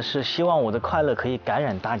写的是希望我的快乐可以感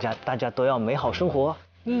染大家，大家都要美好生活。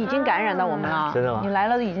你已经感染到我们了，真的吗？你来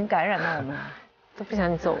了已经感染到我们了，都不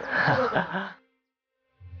想走。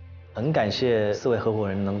很感谢4位合伙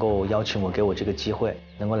人能够邀请我，给我这个机会，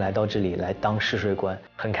能够来到这里来当试睡官，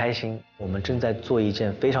很开心。我们正在做一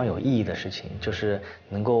件非常有意义的事情，就是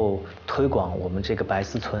能够推广我们这个白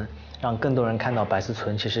丝村，让更多人看到白丝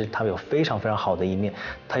村其实它有非常非常好的一面，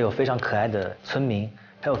它有非常可爱的村民，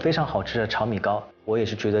还有非常好吃的炒米糕。我也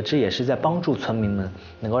是觉得这也是在帮助村民们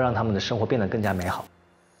能够让他们的生活变得更加美好。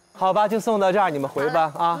好吧，就送到这儿，你们回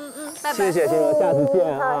吧啊！拜拜，谢谢，下次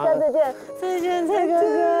见啊！下次见，再见，蔡哥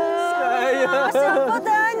哥。哎呀，想不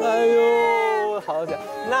得你。哎呦，好想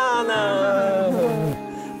娜娜，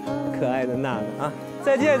可爱的娜娜啊！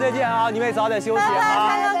再见啊！你们也早点休息啊！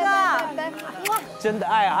蔡哥哥，真的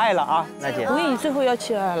爱了啊！娜姐，我给你最后要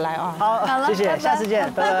起来啊！好，谢谢，下次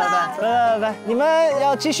见，拜。你们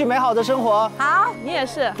要继续美好的生活。好，你也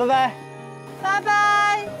是，拜拜。拜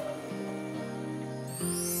拜。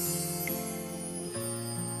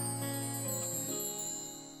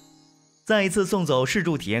再一次送走试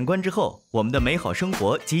住体验官之后，我们的美好生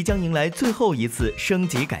活即将迎来最后一次升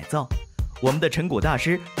级改造。我们的陈果大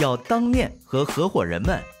师要当面和合伙人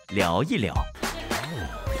们聊一聊。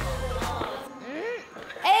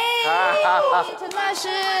陈大师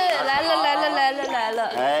来了！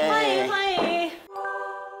欢迎！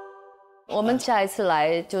我们下一次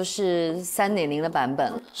来就是3.0的版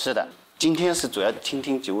本。是的。今天是主要听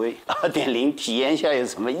听几位2.0体验一下有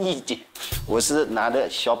什么意见。我是拿着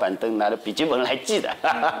小板凳、拿着笔记本来记的。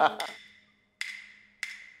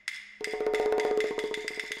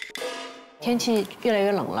天气越来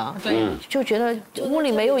越冷了，就觉得屋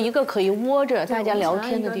里没有一个可以窝着大家聊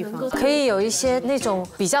天的地方，可以有一些那种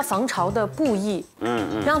比较防潮的布艺，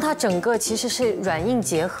让它整个其实是软硬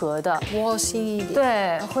结合的，窝心一点，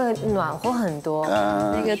对，会暖和很多。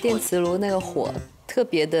那个电磁炉那个火特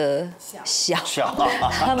别的小，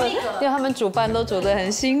因为他们煮饭都煮得很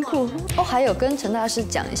辛苦。哦，还有跟陈大师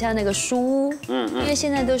讲一下那个书屋，因为现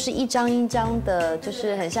在都是一张一张的，就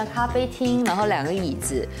是很像咖啡厅，然后2个椅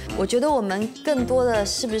子。我觉得我们更多的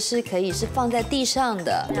是不是可以是放在地上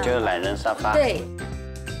的，就是懒人沙发。对。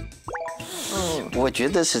我觉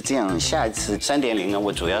得是这样。下一次3.0呢，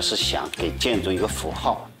我主要是想给建筑一个符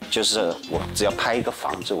号。就是我只要拍一个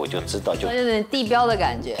房子，我就知道，就有点地标的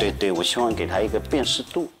感觉。对，我希望给它一个辨识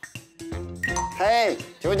度。嘿，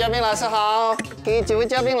几位嘉宾老师好，给几位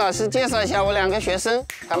嘉宾老师介绍一下我2个学生，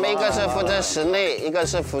他们一个是负责室内，一个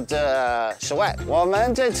是负责室外。我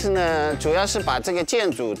们这次呢，主要是把这个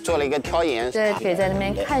建筑做了一个挑研，对，可以在那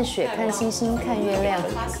边看雪、看星星、看月亮。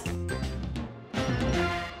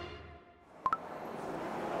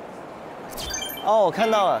哦，我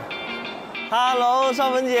看到了。Hello，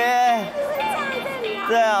 少芬姐。你在这里啊？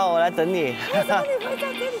对啊，我来等你。为什么你会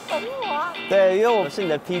在这里等我啊？对，因为我是你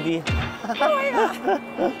的 PD。对啊。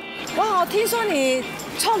哇，我听说你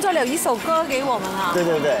创作了一首歌给我们啊。对。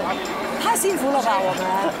太幸福了吧，我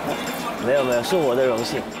们。没有，是我的荣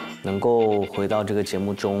幸，能够回到这个节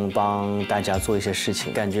目中帮大家做一些事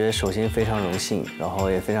情，感觉首先非常荣幸，然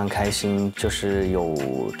后也非常开心，就是有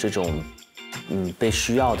这种被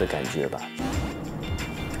需要的感觉吧。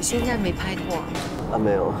现在没拍过啊，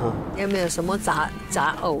没有。有没有什么择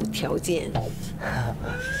偶条件？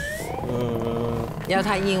要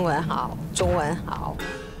他英文好，中文好，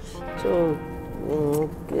就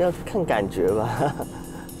要看感觉吧。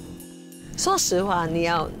说实话，你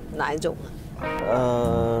要哪一种？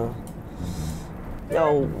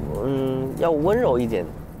要温柔一点。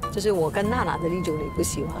就是我跟娜娜的那种，你不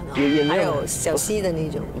喜欢啊？也没有。还有小溪的那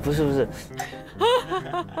种。不是。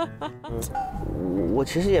我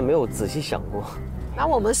其实也没有仔细想过。那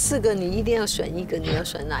我们4个，你一定要选一个，你要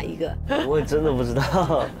选哪一个？我也真的不知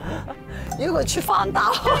道。如果去荒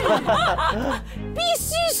岛，必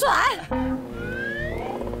须选。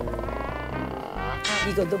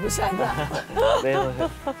一个都不选的。没有。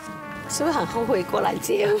是不是很后悔过来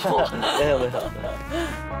接我？没有。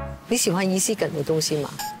你喜欢仪式感的东西吗？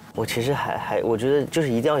我其实我觉得就是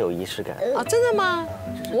一定要有仪式感啊！真的吗？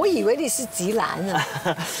我以为你是极男啊。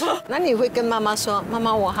那你会跟妈妈说：“妈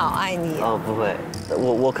妈，我好爱你。”哦，不会，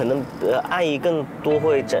我可能爱意更多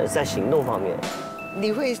会展示在行动方面。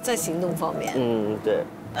你会在行动方面？对。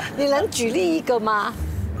你能举例一个吗？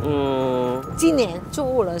今年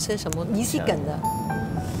做了些什么仪式感的？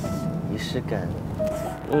仪式感，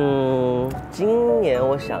今年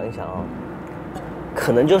我想一想啊，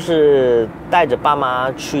可能就是带着爸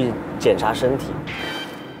妈去检查身体，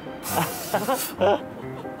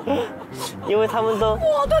因为他们都……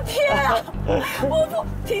我的天啊！我不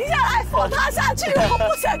停下来，放他下去，我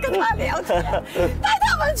不想跟他聊天，带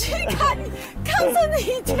他们去看身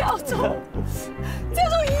体这种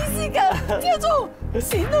仪式感，这种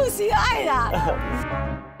行动行爱的。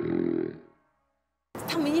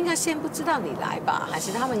他们应该先不知道你来吧，还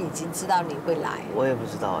是他们已经知道你会来？我也不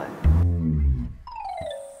知道哎。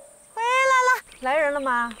回来了，来人了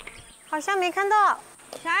吗？好像没看到。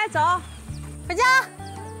小爱走，回家。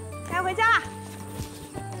来回家。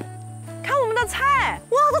看我们的菜，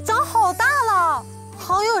哇，都长好大了，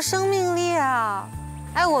好有生命力啊！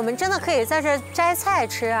哎，我们真的可以在这摘菜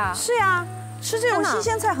吃啊。是呀，吃这种新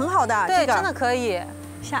鲜菜很好的。对，真的可以。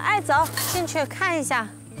小爱走进去看一下，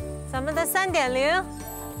咱们的3.0。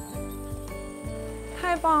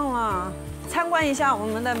太棒了，参观一下我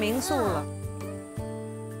们的民宿了。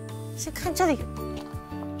先看这里，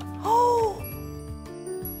哦，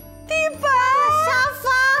地板、沙发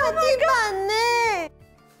和地板呢，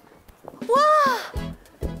哇，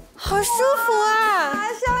好舒服啊！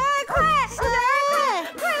小爱，快，小爱，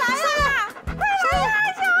快来呀！快来呀，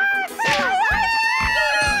小爱！哎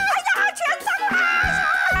呀，全脏啦！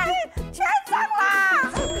全脏啦！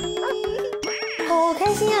好开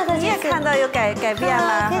心啊！你也看到有改变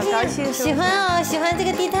了，好高兴，喜欢哦，喜欢这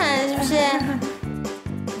个地毯是不是？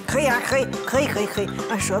可以啊，可以，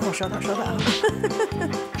啊，舌头。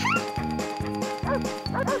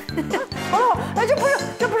哦，哎，这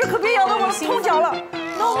不是，可别咬到我痛脚了。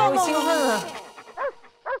好兴奋啊！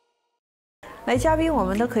来嘉宾，我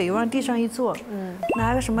们都可以往地上一坐，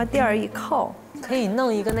拿个什么垫儿一靠，可以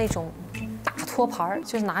弄一个那种大托盘，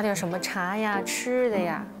就是拿点什么茶呀、吃的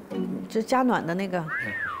呀，就加暖的那个，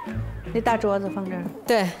那大桌子放这儿。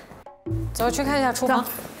对，走去看一下厨房。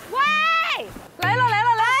喂，来了！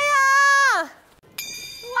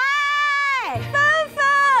喂，芬芬，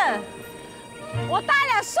我带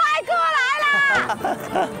了帅哥来了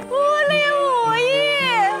，5零5亿，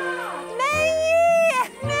美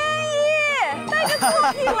姨，带着作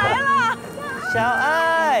品来了。小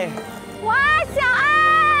爱，哇，小爱，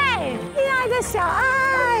亲爱的小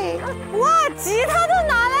爱，哇，吉他都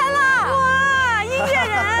拿来了，哇，音乐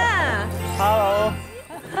人。Hello。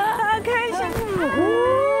看一下。见面了。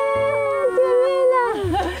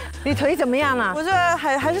你腿怎么样了？我这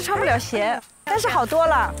还是穿不了鞋，但是好多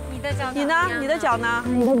了。你的脚，你呢？你的脚呢？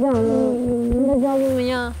你的脚怎么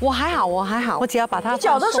样？我还好，我只要把它。你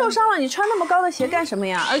脚都受伤了，你穿那么高的鞋干什么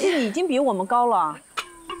呀？而且你已经比我们高了。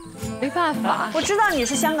没办法，我知道你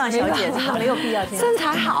是香港小姐，真的没有必要听。身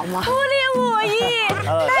材好嘛？5零5亿，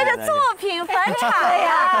带着作品返场。对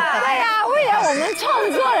呀，为了我们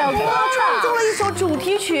创作了歌，创作了一首主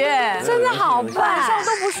题曲，真的好棒，晚上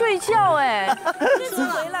都不睡觉哎。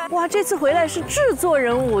哇，这次回来是制作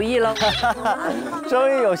人5亿了，终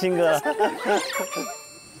于有新歌了。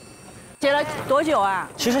写了多久啊？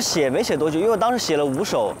其实写没写多久，因为我当时写了5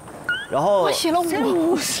首。然后我写了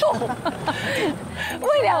5首，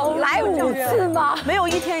为了来5次吗？没有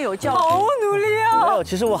一天有觉，好努力啊！没有，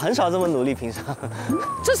其实我很少这么努力，平常。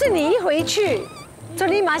就是你一回去，就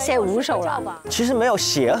立马写5首了。其实没有，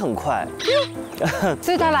写很快。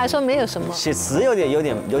对他来说没有什么。写词有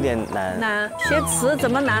点难。难，写词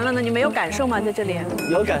怎么难了呢？你没有感受吗？在这里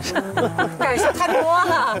有感受，感受太多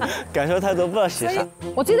了，感受太多，不知道写啥。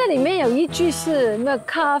我记得里面有一句是那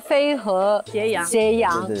咖啡和斜阳，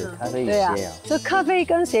对，咖啡与斜阳。就咖啡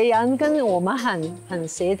跟斜阳跟我们很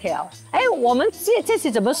协调。哎，我们这次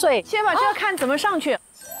怎么睡？先把这个看怎么上去。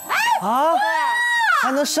啊，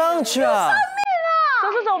还能上去啊！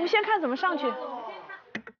走，我们先看怎么上去。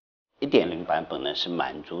1.0版本呢是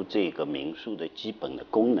满足这个民宿的基本的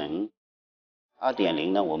功能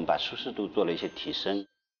，2.0呢我们把舒适度做了一些提升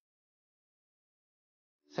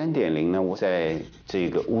，3.0呢我在这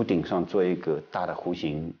个屋顶上做一个大的弧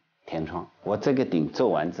形天窗，我这个顶做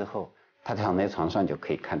完之后，他躺在床上就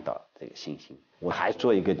可以看到这个星星。我还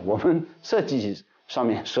做一个我们设计上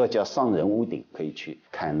面说叫上人屋顶，可以去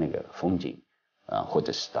看那个风景或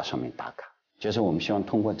者是到上面打卡。就是我们希望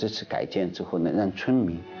通过这次改建之后呢，让村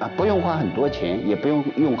民不用花很多钱，也不用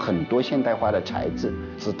用很多现代化的材质，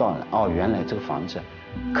知道了哦，原来这个房子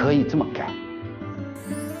可以这么盖。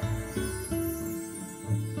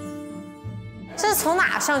这是从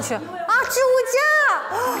哪上去啊？置物架，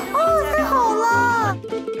哦，太好了！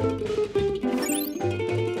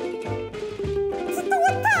这多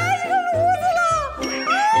大一个炉子了！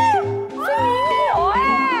哎，是明火哎，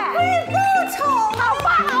可以爆炒，好棒！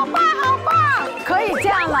可以这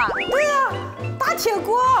样了。对呀，大铁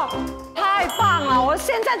锅，太棒了！我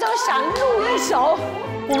现在就想录一首。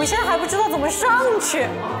我们现在还不知道怎么上去，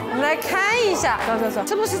我们来看一下。走，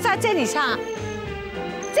是不是在这里上？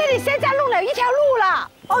这里现在弄了一条路了，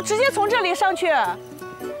哦，直接从这里上去。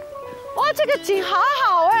哇，这个景好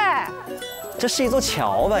好哎。这是一座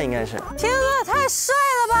桥吧？应该是。天哪，太帅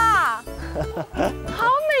了吧！好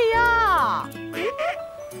美呀！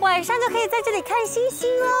晚上就可以在这里看星星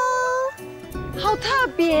喽，好特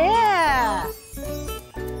别。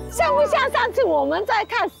像不像上次我们在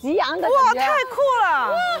看夕阳的感觉？哇，太酷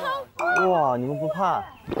了！哇，你们不怕？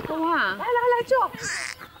不怕。来坐。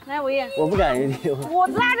来，伟业。我不敢，我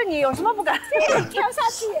拉着你，有什么不敢？跳下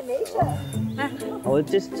去也没事。来，我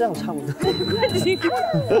这样差不多。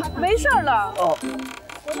没事了。哦。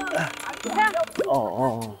你看。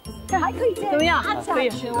哦。这还可以怎么样？可以。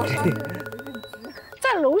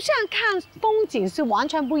在楼上看风景是完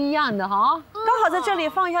全不一样的哈。刚好在这里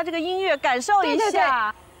放一下这个音乐，感受一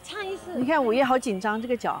下。唱一次。你看伟业好紧张，这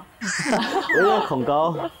个脚。我有点恐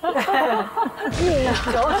高。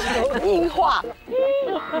硬化。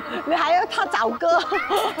你还要他找歌。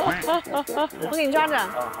我给你抓着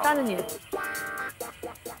你。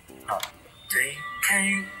好。推开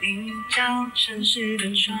一角城市的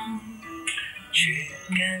窗，去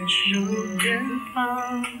感受远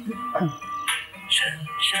方，成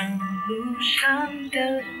长路上的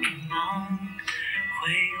迷茫，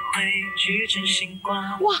挥挥聚成星光。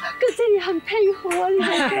哇，跟这里很配合你。放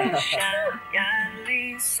下压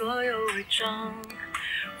力，所有伪装。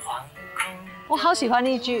我好喜欢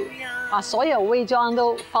那句，把所有伪装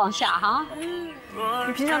都放下哈。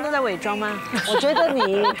你平常都在伪装吗？我觉得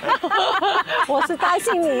你，我是担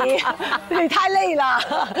心你太累了。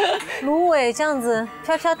芦苇这样子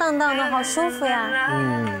飘飘荡荡的，好舒服呀。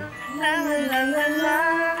啦啦啦啦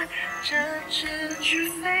啦，这次去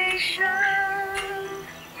飞翔，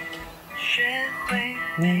学会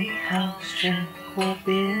美好生活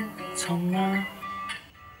别匆忙。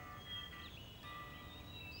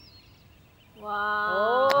哇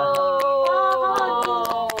哦！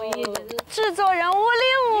制作人无令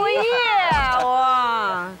无业，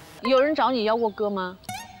哇！有人找你要过歌吗？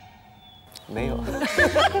没有。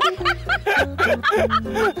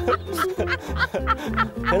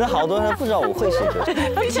可能好多人不知道我会写歌。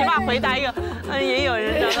起码回答一个，也有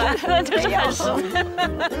人找他，那就是很实在。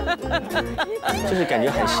就是感觉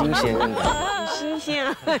很新鲜，很新鲜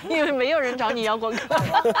啊，因为没有人找你要过歌。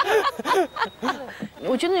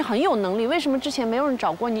我觉得你很有能力，为什么之前没有人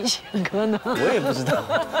找过你写歌呢？我也不知道。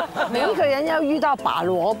每一个人要遇到拔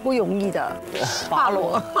萝不容易的，拔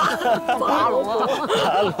萝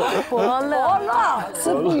伯乐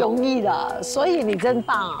是不容易的，所以你真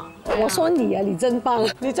棒。我说你啊，你真棒，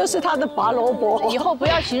你就是他的拔萝卜。以后不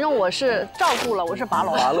要形容我是照顾了，我是拔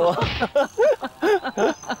萝。拔萝。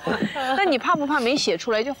那你怕不怕没写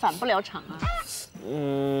出来就返不了场啊？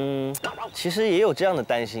其实也有这样的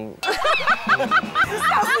担心。小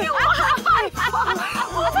心我害怕，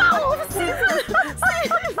我怕我不写字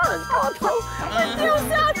粉过头，会丢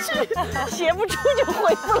下去，写不出就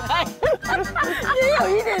回不来，也有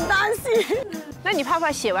一点担心。那你怕不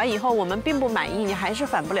怕写完以后我们并不满意，你还是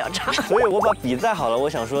返不了场？所以我把笔带好了，我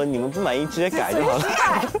想说你们不满意直接改就好了。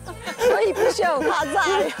所以不需要有他在。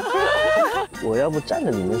我要不站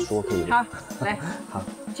在里面说可以吗？好，来，好，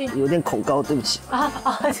有点恐高，对不起。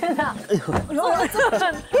真的。哎呦，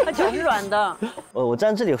他脚是软的。我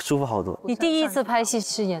站这里舒服好多。你第一次拍戏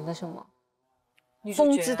是演的什么？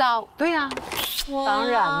风知道。对呀，当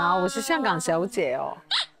然啦，我是香港小姐哦。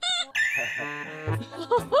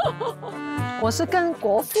我是跟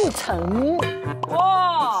郭富城一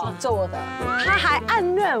起做的，他还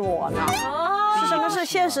暗恋我呢。是什么？是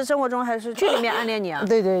现实生活中还是剧里面暗恋你啊？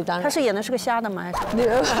对对，当然。他是演的是个瞎的吗？还是？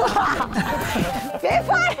别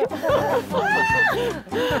拍！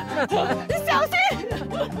你小心！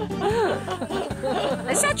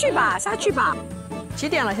下去吧，下去吧。几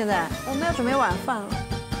点了？现在我们要准备晚饭了。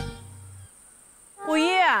五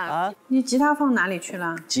一啊，你吉他放哪里去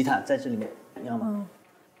了？吉他在这里面，要吗？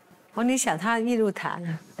哦，你想他一路弹，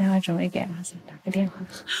待会儿准备给阿 Sir 打个电话。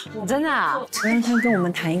真的啊？让他跟我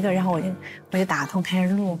们谈一个，然后我就打通开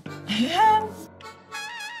始录。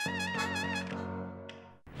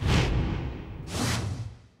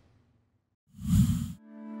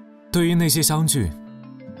对于那些相聚，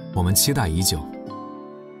我们期待已久。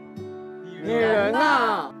女人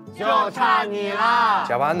呐，就差你啦！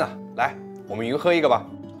加班呢，来，我们云喝一个吧。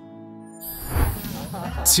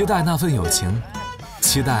期待那份友情，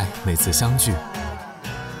期待每次相聚。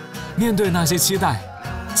面对那些期待，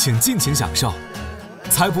请尽情享受，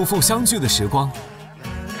才不负相聚的时光。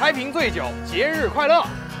开瓶醉酒，节日快乐！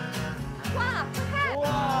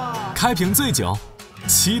开瓶醉酒，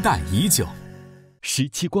期待已久。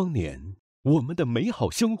17光年，我们的美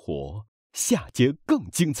好生活，下节更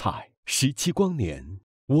精彩。17光年，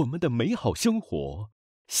我们的美好生活，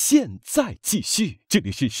现在继续。这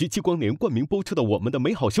里是17光年冠名播出的《我们的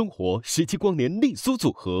美好生活》，17光年丽苏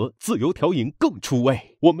组合，自由调饮更出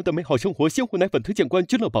味。我们的美好生活鲜活奶粉推荐官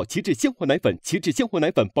君乐宝奇志鲜活奶粉，奇志鲜活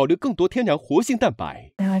奶粉保留更多天然活性蛋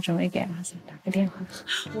白。待会准备给阿 Sir 打个电话。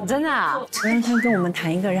真的啊？让他跟我们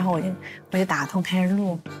谈一个，然后我就打通开始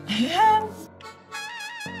录。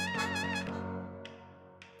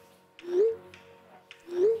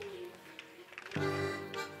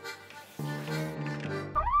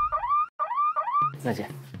娜姐，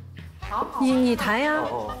你弹呀，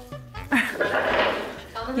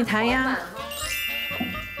你弹呀，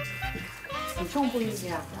比重不一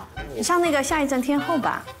样。你上那个下一站天后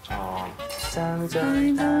吧。哦。在的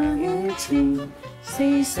雨季，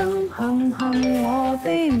細心看看我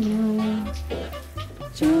的夢，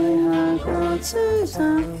在下個車站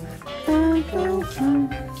的高峰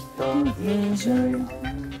都已醉。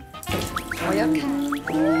我要看。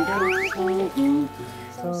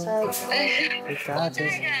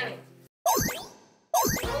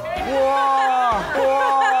哇！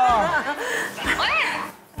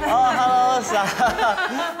哦 ，Hello， 啥？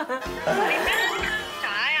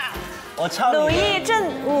我唱武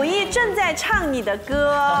艺正在唱你的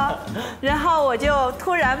歌，然后我就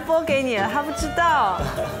突然播给你了，他不知道，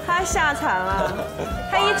他吓惨了，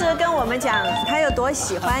他一直跟我们讲他有多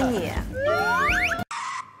喜欢你。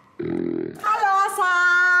Hello， 阿 Sa。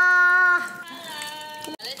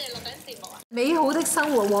美好的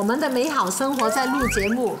生活，我们的美好生活在录节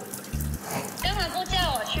目。干嘛不叫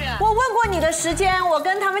我去啊？我问过你的时间，我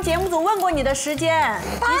跟他们节目组问过你的时间，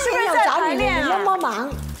你是不是在排练啊？那么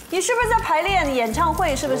忙，你是不是在排练演唱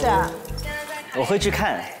会？是不是？我会去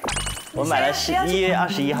看，我买了1月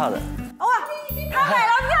21号的。哇，他买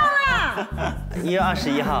了票啦！1月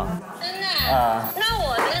21号。真的啊？那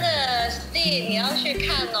我这个戏你要去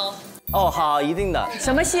看哦。哦，好，一定的。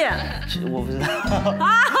什么戏？我不知道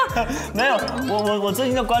啊，没有，我最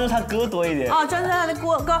近就关注他歌多一点。哦，专注他的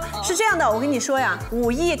歌是这样的，我跟你说呀，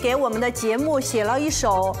武艺给我们的节目写了一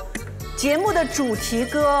首节目的主题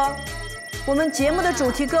歌，我们节目的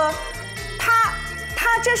主题歌，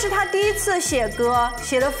他这是他第一次写歌，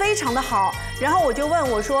写得非常的好。然后我就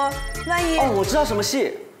问我说，万一哦，我知道什么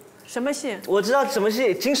戏。什么戏？我知道什么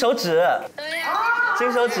戏，金手指。金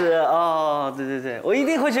手指哦，对对对，我一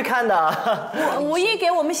定会去看的。武艺给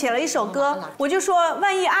我们写了一首歌，我就说，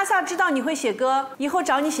万一阿 Sa 知道你会写歌，以后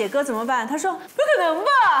找你写歌怎么办？他说不可能吧。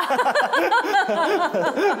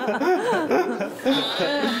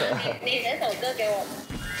你写首歌给我。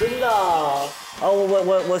真的？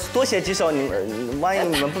我多写几首，万一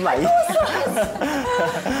你们不满意。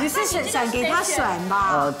你是想给他选吧？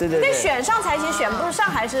啊，对对对。得选上才行，选不上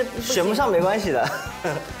还是不行。选不上没关系的。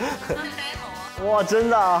哇，真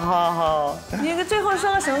的，好。你最后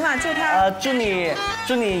说个什么嘛？祝他祝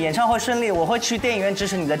你演唱会顺利，我会去电影院支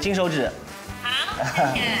持你的金手指。好，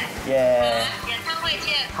谢谢。耶。演唱会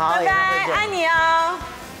见。好，拜拜，爱你哦。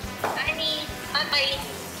爱你，拜拜。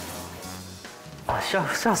哇，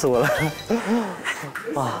吓死我了！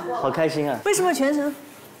哇，好开心啊！为什么全程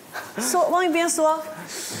说往一边说？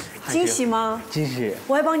惊喜吗？惊喜！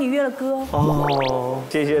我还帮你约了歌。哦，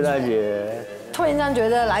谢谢大姐。突然间觉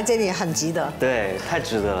得来这里很值得。对，太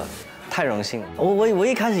值得了，太荣幸了。我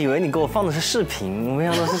一开始以为你给我放的是视频，没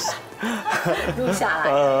想到是录下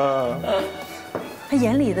来。他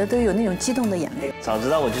眼里的都有那种激动的眼泪。早知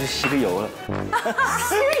道我就去吸个油了。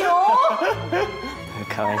吸个油？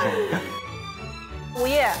开玩笑。武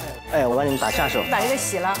艺，哎，我帮你们打下手，把这个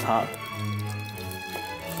洗了。好。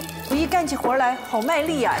武艺干起活来好卖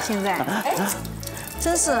力啊！现在，哎，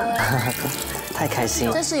真是太开心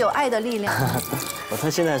了，真是有爱的力量。他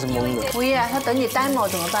现在还是懵的。武艺，他等你 demo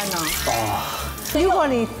怎么办呢？哦，如果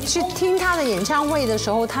你去听他的演唱会的时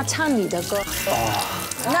候，他唱你的歌，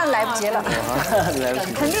那来不及了，来不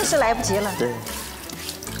及，肯定是来不及了。对。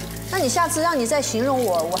那你下次让你再形容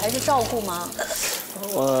我还是照顾吗？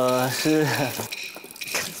我是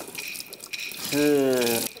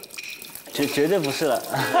绝对不是了。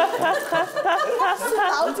是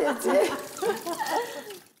老姐姐。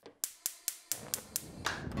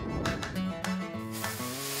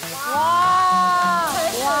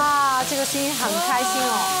哇，这个声音很开心哦。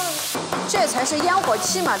这才是烟火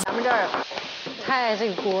气嘛，咱们这儿太爱这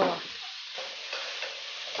个锅了。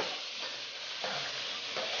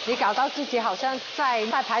你搞到自己好像在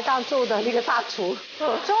大排档做的那个大厨，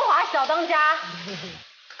中华小当家。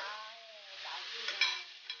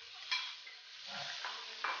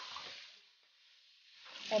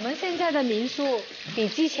我们现在的民宿比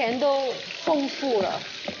之前都丰富了，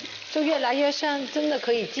就越来越像真的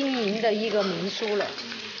可以经营的一个民宿了，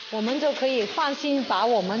我们就可以放心把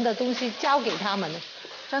我们的东西交给他们了。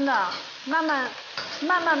真的，慢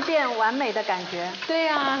慢变完美的感觉。对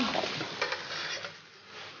呀。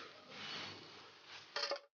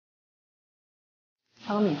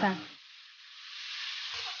炒个米饭。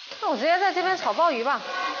那我直接在这边炒鲍鱼吧，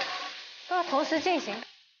都要同时进行。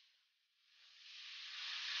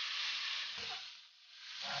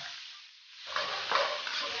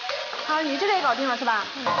好，你这个也搞定了是吧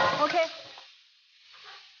？OK。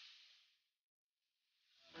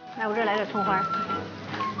来，我这来点葱花。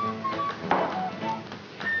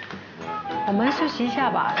我们休息一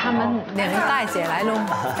下吧，他们两个大姐来喽。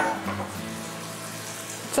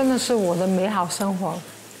真的是我的美好生活，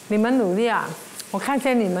你们努力啊！我看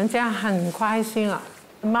见你们这样很开心啊，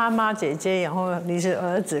妈妈姐姐，然后你是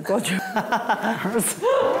儿子过去，儿子。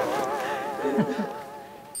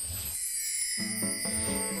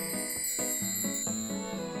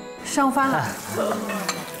香翻了，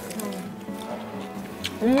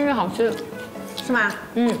好吃，是吗？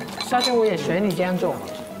下次我也学你这样做。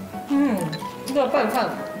这个拌饭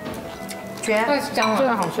绝，太香了，这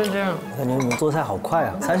个好吃，这样。我感觉你们做菜好快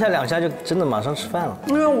啊，3下2下就真的马上吃饭了。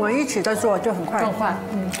因为我们一起在做，就很快。更快，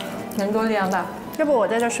人多力量大。要不我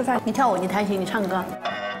在这吃饭，你跳舞，你弹琴，你唱歌。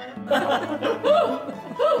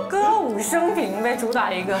歌舞升平呗，主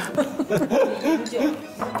打一个。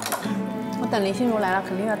我等林心如来了，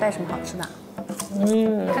肯定要带什么好吃的。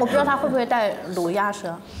我不知道他会不会带卤鸭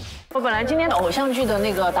舌。我本来今天的偶像剧的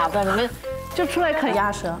那个打扮，你们就出来啃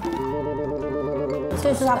鸭舌。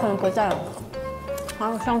这次他可能不在了，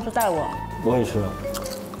好，上次带我。我也吃了，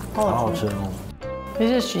好好吃哦。就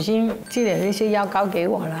是许昕寄了那些药膏给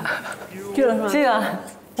我了，寄了是吗？寄了。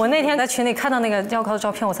我那天在群里看到那个药膏的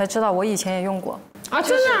照片，我才知道我以前也用过。啊，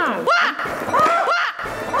真的？哇！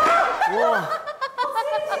哇！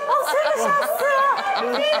哦，这个吓死了！你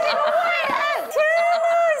怎么会？天哪，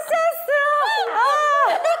吓死了！啊！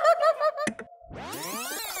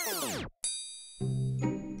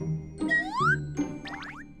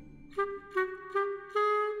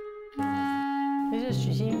就是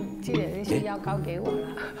许昕寄了那些药膏给我了，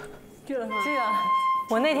寄了是吗？寄了。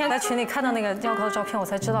我那天在群里看到那个药膏的照片，我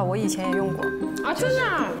才知道我以前也用过。啊，真的？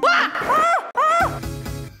哇！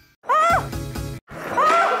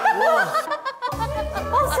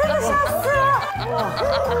哦，这个吓死了！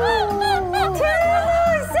天哪，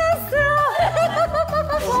吓死了！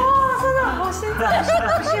哇，真的好心疼。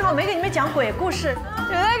幸好没给你们讲鬼故事。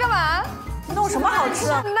你们在干嘛？弄什么好吃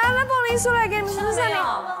的？来，凤梨酥来给你们吃吃，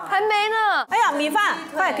还没呢。哎呀，米饭，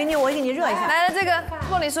快给你，我给你热一下。来了，这个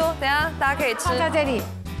凤梨酥，等下大家可以吃。在这里。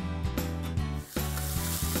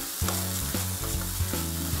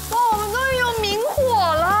哇，我们终于有明火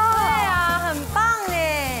了。对呀，很棒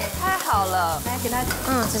哎，太好了。来给他，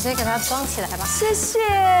直接给它装起来吧。谢谢，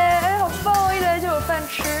哎，好棒哦，一来就有饭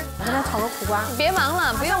吃。我给他炒个苦瓜。别忙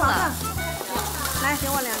了，不用了。来，给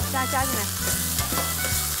我2加进来。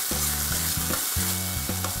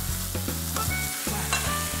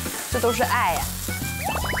这都是爱呀，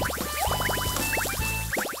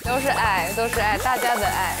都是爱，都是爱，大家的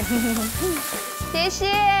爱。谢谢，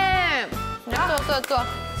你坐。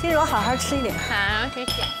心柔好好吃一点。好，谢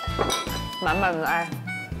谢。满满的爱，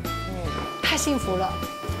太幸福了。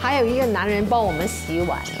还有一个男人帮我们洗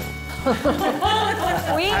碗。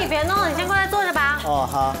五一，你别弄了，你先过来坐着吧。哦，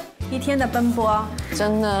好。一天的奔波，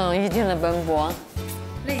真的，一天的奔波，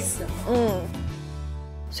累死了。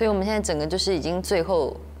所以我们现在整个就是已经最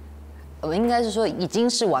后。我们应该是说已经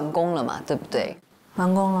是完工了嘛，对不对？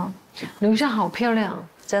完工了，楼下好漂亮，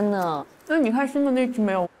真的。那你看新的那集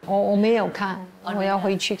没有？我没有看，我要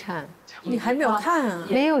回去看。你还没有看啊？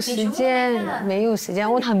没有时间，没有时间，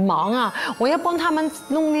我很忙啊！我要帮他们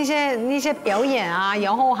弄那些表演啊，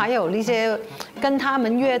然后还有那些跟他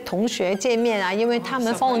们约同学见面啊，因为他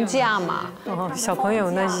们放假嘛。小朋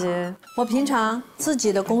友那些，我平常自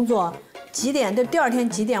己的工作。几点？就第2天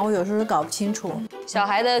几点？我有时候搞不清楚。小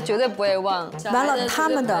孩的绝对不会忘。完了，他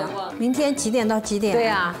们的明天几点到几点？对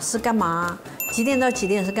啊，是干嘛？几点到几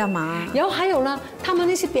点是干嘛？然后还有呢，他们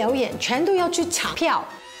那些表演全都要去抢票，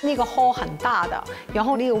那个 hall 很大的，然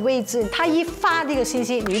后那个位置，他一发这个信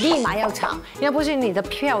息，你立马要抢，要不是你的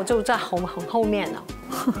票就在很后面了。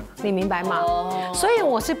你明白吗？所以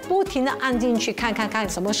我是不停的按进去看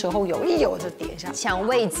什么时候有，一有就点上抢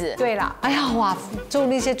位置。对了，哎呀哇，做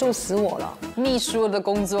那些做死我了，秘书的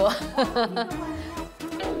工作。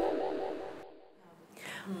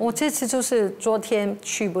我这次就是昨天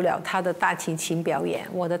去不了他的大提琴表演，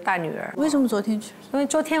我的大女儿。为什么昨天去？因为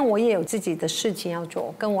昨天我也有自己的事情要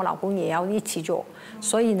做，跟我老公也要一起做，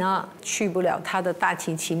所以呢去不了他的大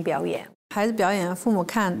提琴表演。孩子表演，父母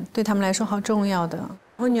看，对他们来说好重要的。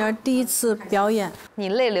我女儿第一次表演，你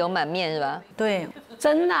泪流满面是吧？对，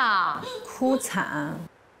真的啊哭惨。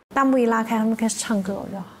大幕一拉开，他们开始唱歌，我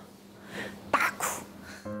就大哭，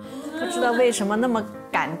不知道为什么那么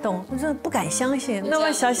感动，我真的不敢相信，那么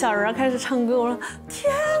小人开始唱歌，我说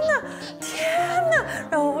天哪，天哪，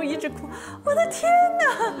然后我一直哭，我的天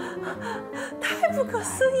哪，太不可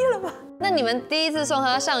思议了吧。那你们第一次送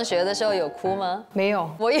他上学的时候有哭吗？没有，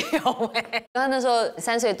我也有哎。他那时候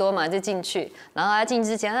3岁多嘛，就进去，然后他进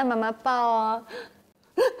之前，他妈妈抱啊，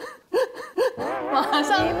马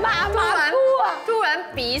上妈妈哭啊，突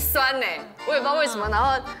然鼻酸哎，我也不知道为什么，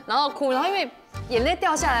然后哭，然后因为眼泪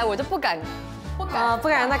掉下来，我就不敢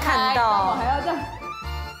让他看到，还要这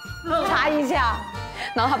样擦一下，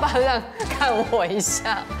然后他爸就这样看我一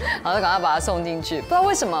下，然后就赶快把他送进去，不知道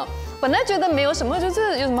为什么。本来觉得没有什么，就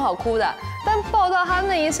这有什么好哭的？但抱到他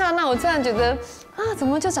那一刹那，我突然觉得啊，怎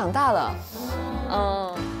么就长大了？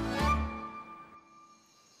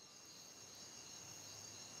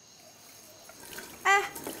哎，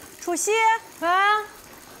楚曦啊，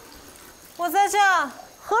我在这。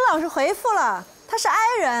何老师回复了，他是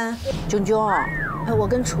I 人。炯炯，我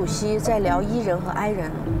跟楚曦在聊E人和 I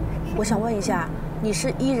人，我想问一下，你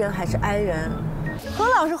是E人还是 I 人？何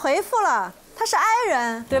老师回复了。他是 I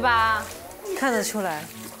人，对吧？看得出来。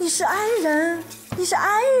你是 I 人，你是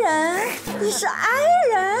I 人，你是 I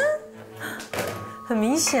人，很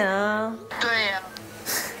明显啊。对呀。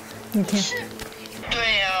你听。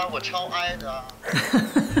对呀，我超 I 的。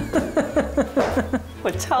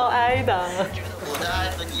我超 I 的。觉得我的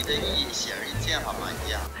I 和你的 E 显而易见好吗？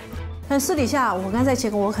一样。但私底下我跟他在一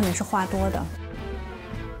起，我可能是话多的。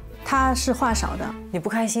他是话少的，你不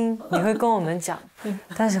开心你会跟我们讲，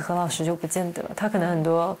但是何老师就不见得，他可能很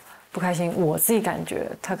多不开心，我自己感觉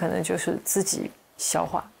他可能就是自己消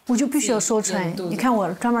化，我就必须要说出来。你看我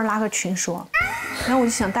专门拉个群说，然后我就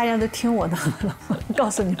想大家都听我的，告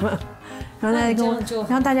诉你们，然后大家跟我，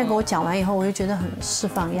然后大家给我讲完以后，我就觉得很释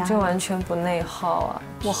放压力，就完全不内耗啊，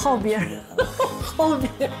我耗别人，耗别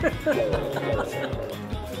人。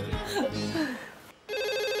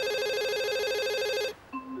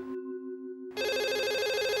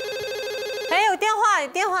哎，有电话，有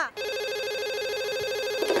电话。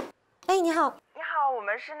哎，你好。你好，我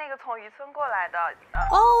们是那个从渔村过来的。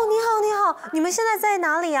哦，你好，你好，你们现在在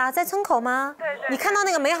哪里啊？在村口吗？对对。你看到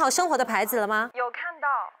那个美好生活的牌子了吗？有看到。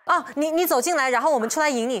哦，你走进来，然后我们出来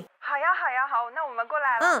迎你。好呀，好呀，好，那我们过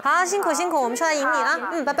来了。好，辛苦辛苦，我们出来迎你啊。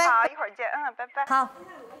拜拜。好，一会儿见。拜拜。好。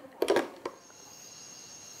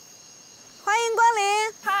欢迎光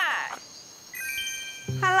临。嗨。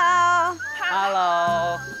Hello。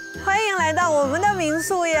Hello。欢迎来到我们的民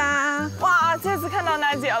宿呀！哇，这次看到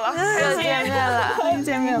娜姐了，又见面了，又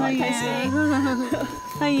见面了，开心。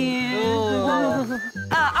欢迎。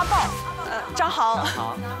阿豹，张豪。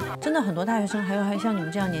真的很多大学生，还有像你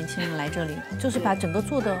们这样年轻人来这里，就是把整个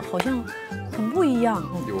做的好像很不一样，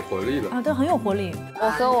有活力了啊，对，很有活力。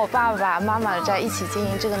我和我爸爸妈妈在一起经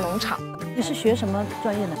营这个农场。你是学什么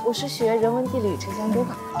专业的？我是学人文地理城乡规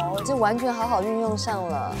划。哦，这完全好好运用上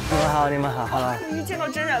了。你们好，你们好，好了。终于见到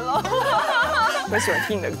真人了。我喜欢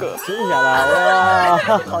听你的歌。真的假的？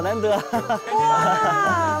哇，好难得。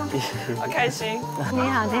哇，好开心。你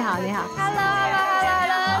好，你好，你好。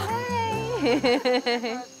Hello。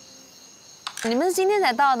你们是今天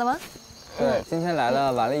才到的吗？对，今天来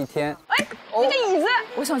了，晚了1天。哎，那个椅子，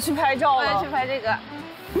我想去拍照了。我要去拍这个。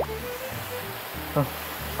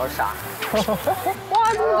好傻！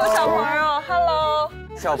哇，这么多小朋友 ，Hello，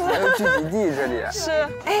 小朋友聚集地这里是，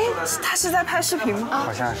哎，他是在拍视频吗？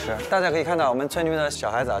好像是。大家可以看到，我们村里面的小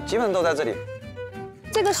孩子啊，基本都在这里。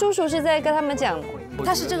这个叔叔是在跟他们讲，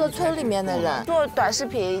他是这个村里面的人，做短视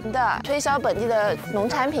频的，推销本地的农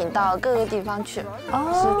产品到各个地方去，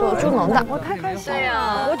是做助农的。我太开心了，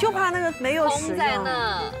啊！我就怕那个没有使用在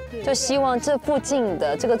那，就希望这附近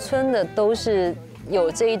的这个村的都是。有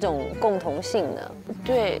这一种共同性的，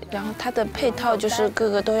对，然后它的配套就是各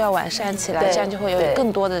个都要完善起来，这样就会有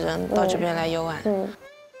更多的人到这边来游玩。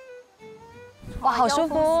哇，好舒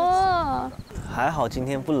服！还好今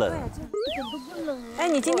天不冷。哎，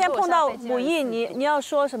你今天碰到武艺，你要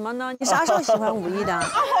说什么呢？你啥时候喜欢武艺的？啊，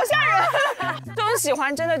好吓人！这种喜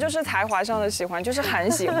欢真的就是才华上的喜欢，就是很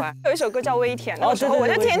喜欢。有一首歌叫《微甜》，那时候我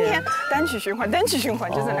就天天单曲循环，单曲循环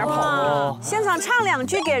就在那跑。现场唱2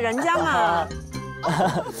句给人家嘛。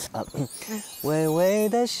微微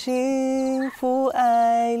的幸福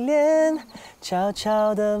爱恋，悄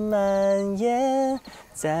悄地蔓延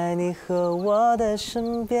在你和我的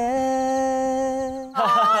身边。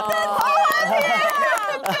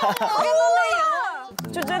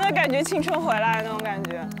就真的感感觉青春回来那种感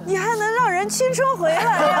觉。你还能让人青春回来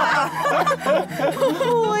呀？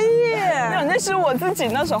不易。没有，那是我自己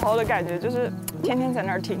那时候的感觉，就是天天在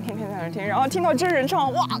那儿听，天天在那儿听，然后听到真人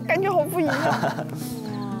唱，哇，感觉好不一样，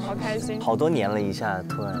好开心。好多年了，一下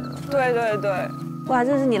突然。对对对。哇，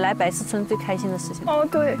这是你来白石村最开心的事情。哦，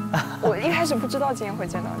对，我一开始不知道今天会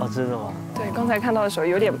见到你。哦，真的吗？对，刚才看到的时候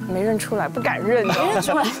有点没认出来，不敢认。没认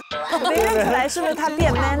出来，没认出来，是不是他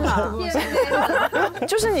变 man 了？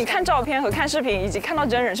就是你看照片和看视频以及看到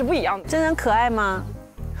真人是不一样的。真人可爱吗？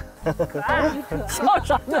可爱，笑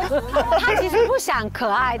啥呢？他其实不想可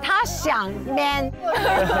爱，他想 man。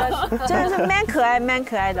真的是 man 可爱 man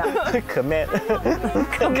可爱的。可 man。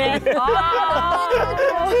可 man。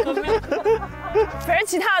反正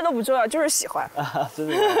其他的都不重要，就是喜欢。啊，真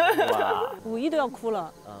的哇5亿都要哭了。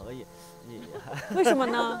啊，我也。为什么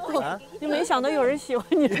呢？就没想到有人喜欢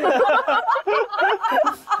你。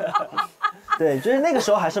对，就是那个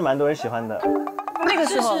时候还是蛮多人喜欢的。那个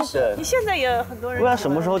时候是，你现在也很多人。不然什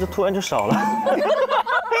么时候就突然就少了？我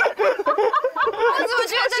怎么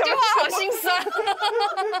觉得这句话好心酸？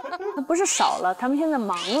他不是少了，他们现在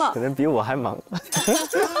忙了。可能比我还忙。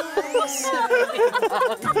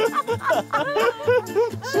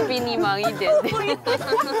是比你忙一点点。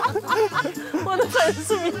我的粉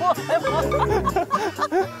丝比我还忙。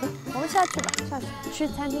我们下去吧，下去去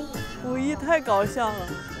餐厅。5亿太搞笑了，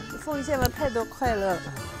奉献了太多快乐了。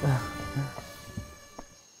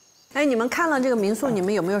哎，你们看了这个民宿，你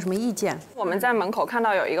们有没有什么意见？我们在门口看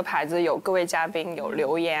到有一个牌子，有各位嘉宾有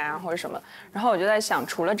留言啊或者什么，然后我就在想，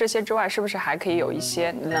除了这些之外，是不是还可以有一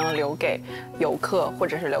些能留给游客，或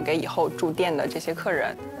者是留给以后住店的这些客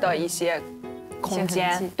人的一些空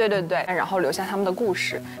间？对对对，然后留下他们的故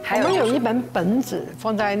事。还有、我们有一本子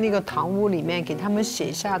放在那个堂屋里面，给他们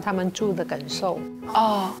写下他们住的感受。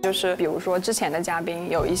哦，就是比如说之前的嘉宾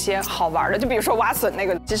有一些好玩的，就比如说挖笋那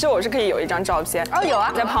个，其实我是可以有一张照片。哦，有啊，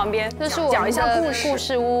在旁边，这是我讲一下们的故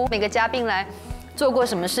事屋，每个嘉宾来做过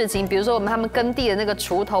什么事情，比如说他们耕地的那个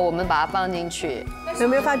锄头，我们把它放进去。有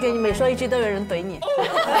没有发觉你每说一句都有人怼你？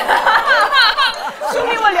说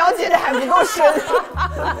明我了解的还不够深。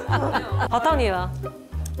好，到你了。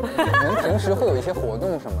你们平时会有一些活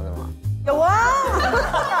动什么的吗？有啊。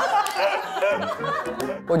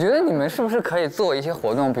我觉得你们是不是可以做一些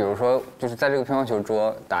活动，比如说就是在这个乒乓球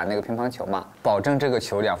桌打那个乒乓球嘛，保证这个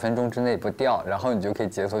球2分钟之内不掉，然后你就可以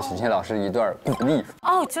解锁许昕老师一段鼓励。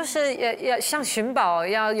哦，就是也像寻宝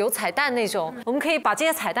要有彩蛋那种，我们可以把这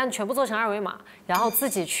些彩蛋全部做成2维码，然后自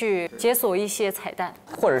己去解锁一些彩蛋，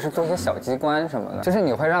或者是做一些小机关什么的，就是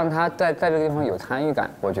你会让他在这个地方有参与感，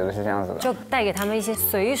我觉得是这样子的，就带给他们一些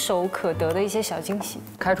随手可得的一些小惊喜。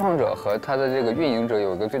开创者和他的这个运营者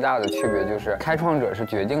有一个最大的区别，就是开创者是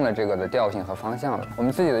决定了这个的调性和方向的。我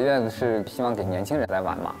们自己的院子是希望给年轻人来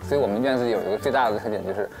玩嘛，所以我们院子有一个最大的特点，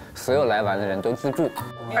就是所有来玩的人都自助。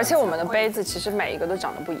而且我们的杯子其实每一个都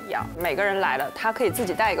长得不一样，每个人来了，他可以自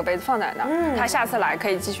己带一个杯子放在那儿，他下次来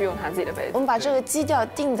可以继续用他自己的杯子。我们把这个基调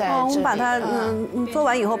定在这里，我们把它做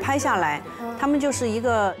完以后拍下来，他们就是一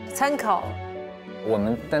个参考。我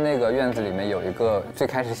们在那个院子里面有一个最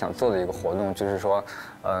开始想做的一个活动，就是说，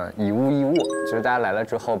以物易物，就是大家来了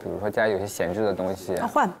之后，比如说家里有些闲置的东西，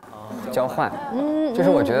交换，就是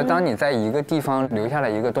我觉得当你在一个地方留下来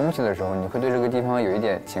一个东西的时候，你会对这个地方有一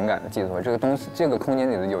点情感的寄托。这个东西，这个空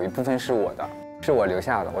间里的有一部分是我的，是我留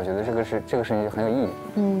下的。我觉得这个事情很有意义。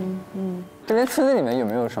这边村子里面有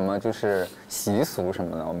没有什么就是习俗什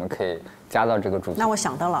么的，我们可以加到这个主题？那我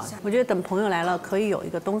想到了，我觉得等朋友来了，可以有一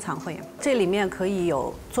个冬残会，这里面可以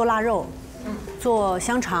有做腊肉，做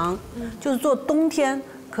香肠，就是做冬天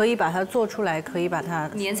可以把它做出来，可以把它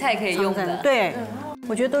年菜可以用的。对，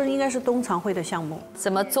我觉得都是应该是冬残会的项目。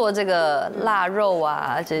怎么做这个腊肉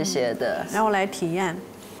啊这些的，然后来体验。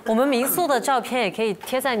我们民宿的照片也可以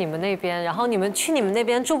贴在你们那边，然后你们去你们那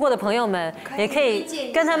边住过的朋友们，也可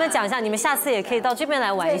以跟他们讲一下，你们下次也可以到这边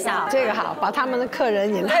来玩一下。这个好，把他们的客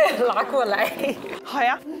人也拉过来。好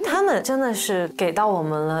呀，他们真的是给到我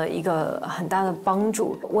们了一个很大的帮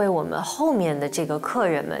助，为我们后面的这个客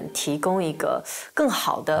人们提供一个更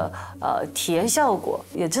好的体验效果，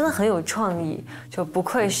也真的很有创意，就不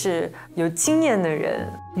愧是有经验的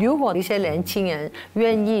人。如果一些年轻人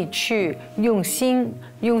愿意去用心、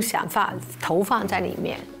用想法投放在里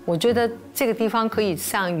面，我觉得这个地方可以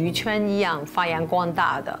像渔圈一样发扬光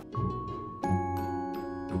大的。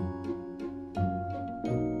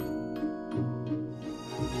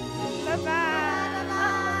拜拜，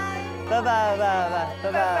拜拜，拜拜，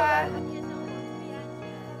拜拜，拜拜。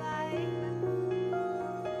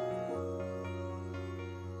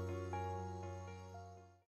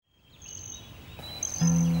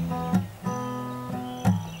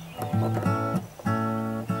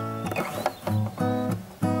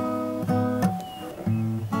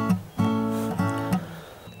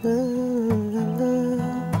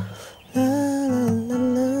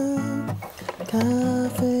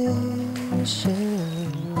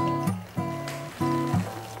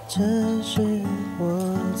这是我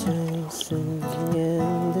最思念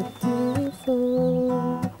的地方。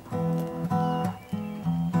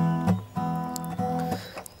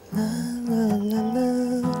啦啦啦啦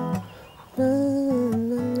啦啦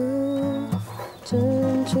啦，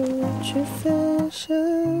真情去飞翔，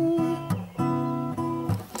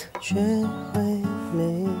学会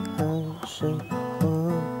美好生活，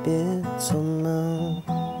别匆忙。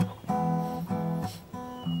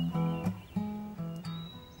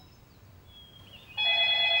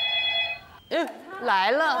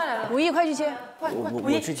来了，吴毅，快去接，快！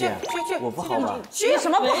我去接，我不好吧？有什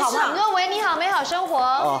么不好吗？各位你好，美好生活。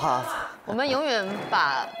哦好。我们永远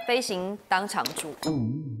把飞行当常驻。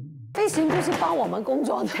飞行不是帮我们工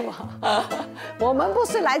作的吗？我们不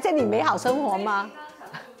是来这里美好生活吗？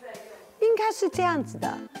应该是这样子的。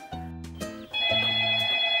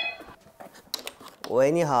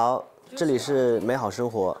喂，你好，这里是美好生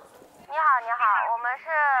活。你好，我们是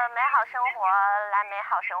美好生活来美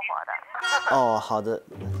好生活的。哦，好的。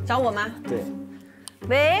找我吗？对。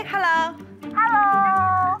喂 ，Hello。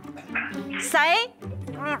谁？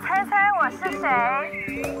你猜猜我是谁？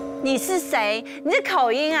你是谁？你的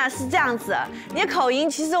口音啊是这样子，你的口音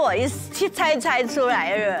其实我一猜出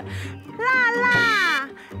来了。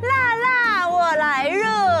辣，我来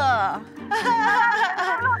了。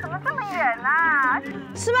路怎么这么远啊？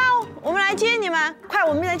是吗？我们来接你们，快，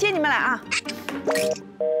我们来接你们来啊！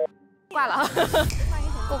挂了，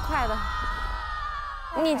够快的。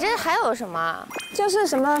你这还有什么？就是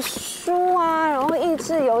什么书啊，然后益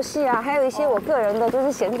智游戏啊，还有一些我个人的就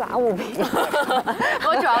是闲杂物品。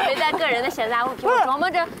我主要没带个人的闲杂物品，我琢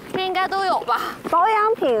磨着这应该都有吧。保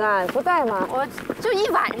养品啊，不带吗？我就一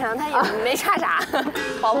晚上，它也没差啥，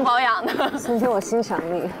保不保养的。今天我欣赏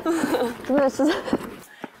你，真的是。家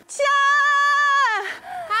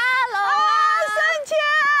 ，Hello， 三千，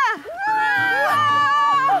哇！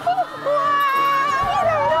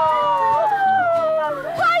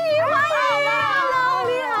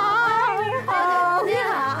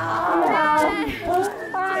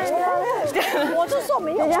我就说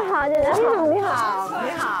没有。姐姐好，你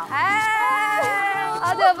好。哎，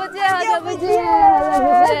好久不见。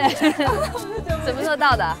什么时候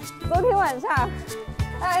到的？昨天晚上。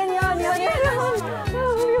哎，你好。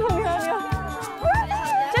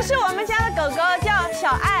这是我们家的狗狗，叫小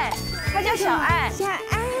爱，它叫小爱。小爱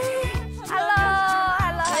 ，Hello。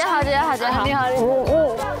姐姐好。你好。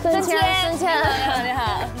孙谦，你好。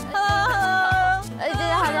哎，姐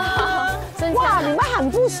姐好。哇，你们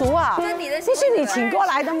很不熟啊！这是你请过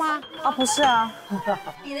来的吗？啊，不是啊。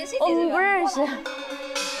我们不认识。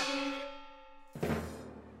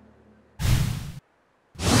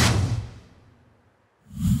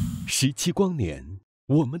17光年，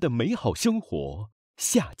我们的美好生活，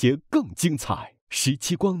下节更精彩。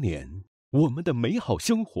17光年，我们的美好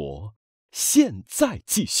生活。现在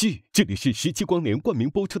继续，这里是17光年冠名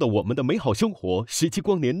播出的《我们的美好生活》，17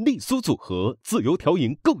光年丽苏组合，自由调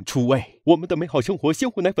饮更出味。我们的美好生活鲜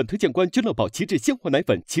活奶粉推荐官君乐宝奇志鲜活奶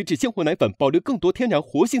粉，奇志鲜活奶粉保留更多天然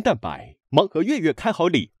活性蛋白。盲盒月开好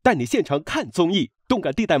礼，带你现场看综艺，动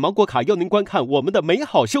感地带芒果卡邀您观看《我们的美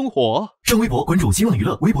好生活》。上微博关注新浪娱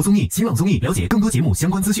乐微博综艺新浪综艺，了解更多节目相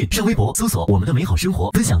关资讯。上微博搜索《我们的美好生活》，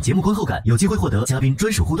分享节目观后感，有机会获得嘉宾专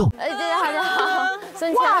属互动。哎，姐姐好。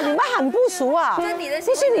哇，你们很不熟啊！这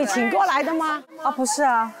是你请过来的吗？啊，不是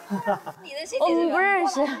啊。我们不认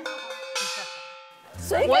识。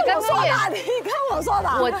谁跟我说的？你跟我说的。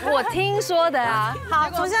我听说的啊。好，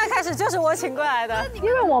从现在开始就是我请过来的，因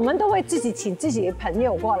为我们都会自己请自己的朋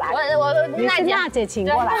友过来。你是娜姐请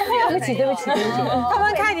过来，对不起。他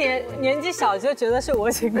们看你年纪小就觉得是我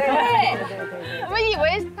请过来。对。我们以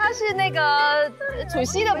为他是那个楚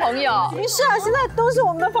曦的朋友。不是啊，现在都是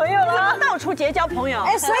我们的朋友了，到处结交朋友。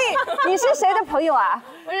哎，所以你是谁的朋友啊？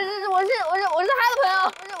我是他的朋友，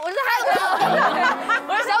我是他的朋友，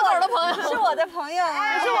我是小狗的朋友，是我的朋友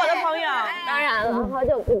啊，是我的朋友。当然了，好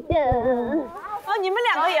久不见。哦，你们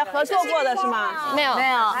两个也合作过的是吗？没有，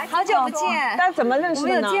好久不见。但怎么认识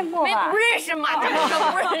的呢？没有见过吧？不认识嘛，怎么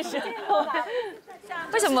不认识？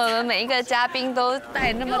为什么我们每一个嘉宾都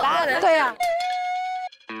带那么大的？对呀。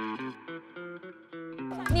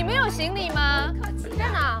你没有行李吗？在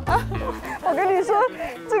哪？我跟你说，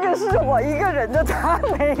这个是我一个人的，他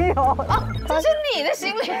没有。哦，这是你的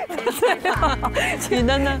行李。你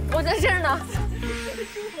的呢？我在这儿呢。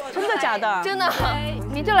真的假的？真的。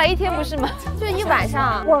你就来1天不是吗？就一晚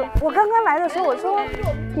上。我刚刚来的时候，我说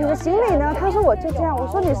你的行李呢？他说我就这样。我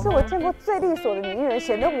说你是我见过最利索的女人，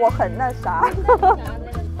显得我很那啥。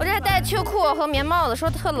我这还带秋裤和棉帽子，说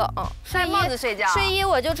特冷。戴帽子睡觉。睡衣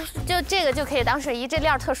我就这个就可以当睡衣，这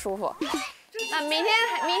料特舒服。那明天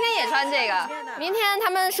也穿这个。明天他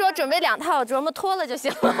们说准备2套，琢磨脱了就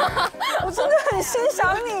行了。我真的很欣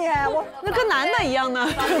赏你哎，我那跟男的一样呢。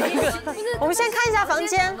我们先看一下房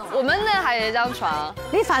间，我们那还有一张床。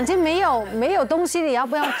你房间没有东西，你要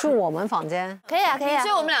不要住我们房间？可以啊，可以啊。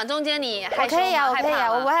就我们俩中间，你害羞吗？可以啊，我可以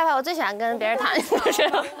啊，我不害怕，我最喜欢跟别人谈。可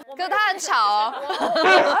是他很吵哦。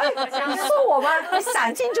是我吗？你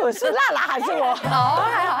想清楚是娜娜还是我？哦，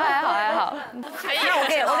还好。那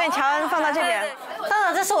我给乔恩放到这边。当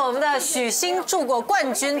然，这是我们的许昕住过、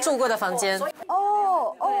冠军住过的房间。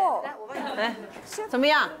哦，哎，怎么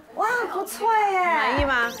样？哇，不错耶！满意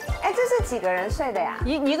吗？哎，这是几个人睡的呀？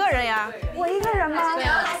一个人呀。我一个人吗？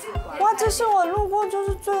哇，这是我路过就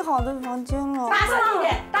是最好的房间了。大声一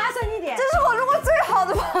点，大声一点！这是我路过最好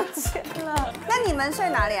的房间了。那你们睡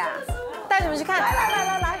哪里啊？带你们去看。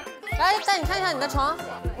来，带你看一下你的床。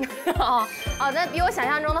哦，那比我想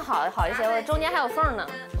象中的好一些，我中间还有缝呢。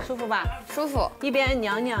舒服吧？舒服。一边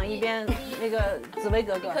娘娘，一边那个紫薇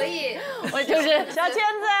格格。可以，我就是小圈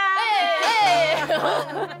子啊。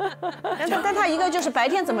但他一个就是白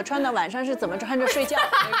天怎么穿的，晚上是怎么穿着睡觉。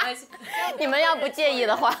没关系，你们要不介意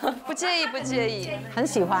的话，不介意。很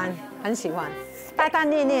喜欢，大大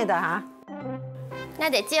咧咧的哈。那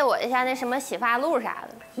得借我一下那什么洗发露啥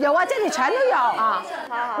的。有啊，这里全都有啊。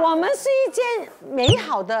我们是一间美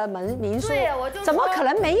好的民宿，对，我就怎么可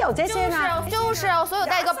能没有这些呢？就是啊，所以我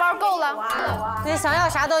带一个包够了。你想要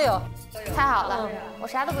啥都有。太好了，我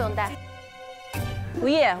啥都不用带。吴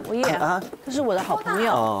叶，这是我的好朋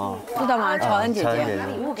友，知道吗？乔恩姐姐，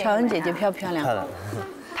乔恩姐姐漂不漂亮？漂亮。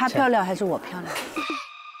她漂亮还是我漂亮？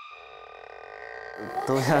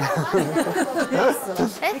都漂亮。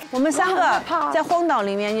哎，我们3个在荒岛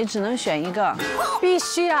里面，你只能选一个，必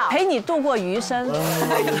须要陪你度过余生。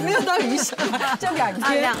没有到余生，就2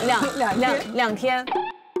天，两天。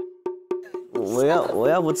我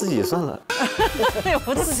要不自己算了。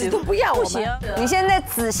我自己都不要，不行。你现在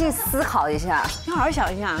仔细思考一下，你好好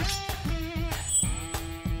想一下。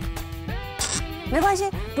没关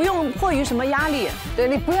系，不用迫于什么压力。对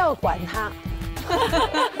你不要管他。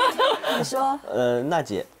你说？娜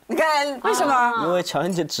姐。你看为什么？因为乔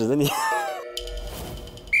恩姐指着你。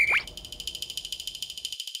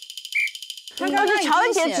要是乔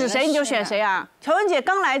恩姐指谁你就选谁啊？乔恩姐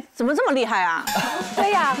刚来怎么这么厉害啊？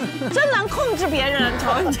对呀，真能控制别人，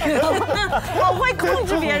乔恩姐，好会控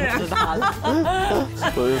制别人。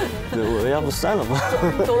我要不算了吧？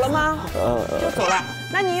走了吗？就走了。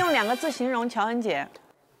那你用2个字形容乔恩姐？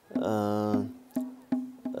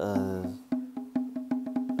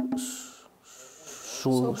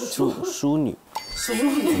淑女。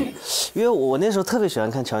因为我那时候特别喜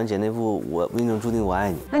欢看乔恩姐那部《我命中注定我爱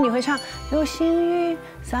你》。那你会唱有星雨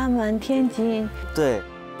洒满天际？对。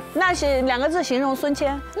那是2个字形容孙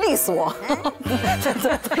谦，累死我。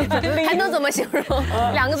还能怎么形容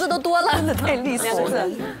？2个字都多了，太累死我了。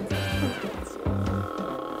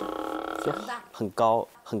很高。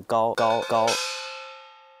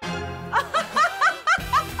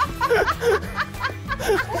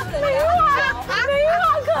没话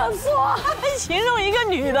可说，形容一个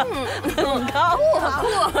女的很高，酷，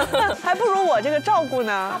还不如我这个照顾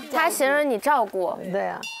呢。他形容你照顾，对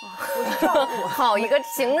啊，好一个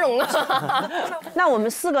形容啊。那我们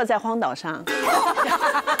4个在荒岛上。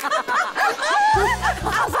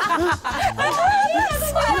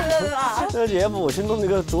那姐，要不我去弄那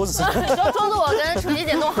个桌子。桌子我跟楚曦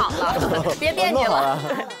姐弄好了，别惦记了。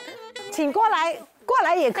请过来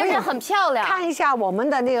也可以，很漂亮。看一下我们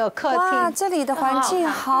的那个客厅，哇，这里的环境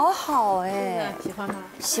好好哎，喜欢吗？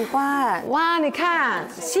喜欢。哇，你看，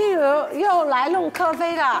心如又来弄咖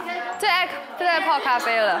啡了，最爱泡咖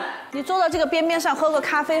啡了。你坐到这个边边上喝个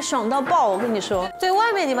咖啡，爽到爆！我跟你说。对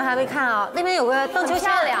外面你们还没看啊，那边有个荡秋千，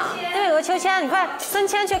那边有个秋千，你快孙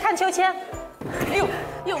谦去看秋千。哎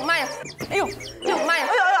呦妈呀！哎呦妈呀！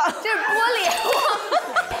这是玻璃。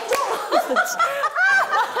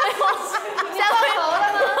吓到头了吗？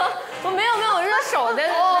我没有，我是手的。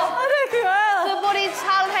哦，太可爱了。这玻璃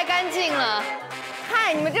擦得太干净了。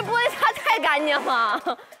嗨，你们这玻璃擦太干净了。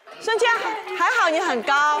孙谦还好，你很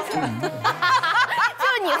高。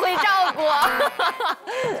就你会照顾。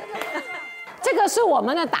这个是我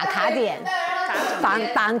们的打卡点，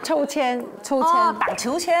挡抽签，挡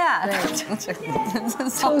秋千啊！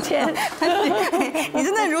抽签，你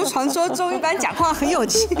真的如传说中一般讲话很有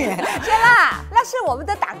趣。天啦，那是我们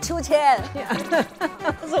的挡秋千，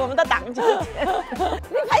这是我们的挡秋千。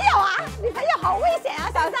你朋友好危险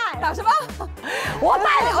啊，小蔡！挡什么？我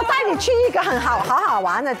带你去一个好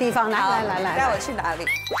玩的地方，来，带我去哪里？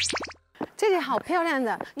这里好漂亮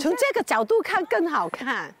的，从这个角度看更好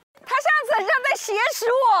看。他这样子很像在挟持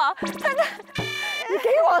我，你给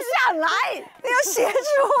我下来，你要挟持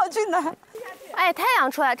我去哪？哎，太阳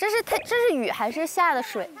出来，这是雨还是下的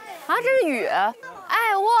水？啊，这是雨。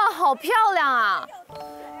哎，哇，好漂亮啊！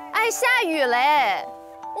哎，下雨嘞！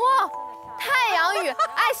哇，太阳雨，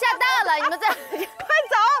哎，下大了，你们再快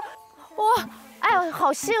走！哇，哎，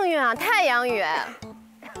好幸运啊，太阳雨。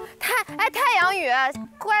太阳雨，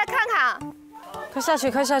过来看看。快下去，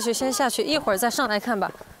快下去，先下去，一会儿再上来看吧。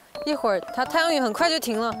一会儿太阳雨很快就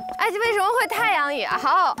停了。哎，为什么会太阳雨啊？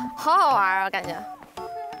好好玩啊，感觉。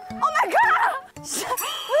Oh my god！ 不是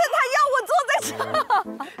他要我坐在这，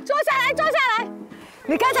坐下来，坐下来。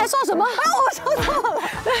你刚才说什么？啊，我说错了。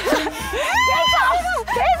别走！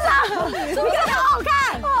你看好好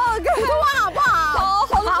看，好好看，你说好不好？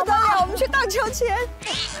好的不得了，我们去荡秋千。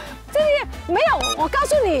这里没有，我告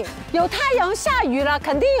诉你，有太阳下雨了，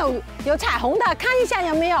肯定有彩虹的，看一下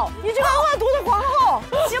有没有？你这个恶毒的皇后，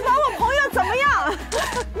想把我朋友怎么样？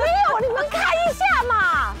没有，你们看一下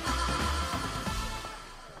嘛。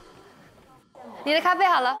你的咖啡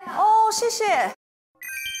好了。哦，谢谢。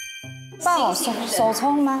爸，我手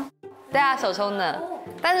冲吗？对啊，手冲的，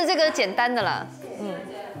但是这个简单的了。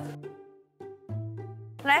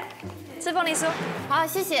来，吃凤梨酥。好，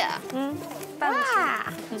谢谢。哇，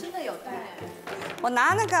真的有带。我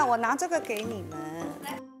拿这个给你们。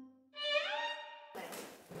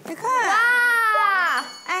你看。哇，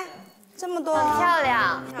哎，这么多。很漂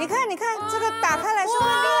亮。你看，这个打开来是会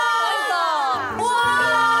亮的。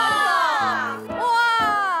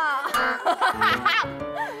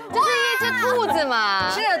这是一只兔子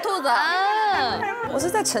嘛？是兔子。我是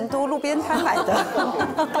在成都路边摊买的。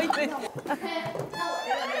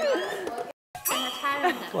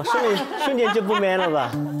我瞬间就不 man 了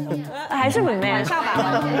吧？还是很 man。上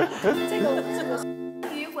吧。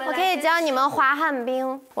我可以教你们滑旱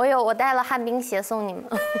冰，我带了旱冰鞋送你们，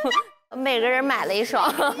每个人买了一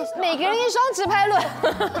双，每个人一双直排轮。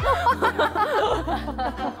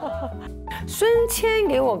孙谦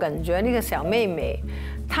给我感觉那个小妹妹，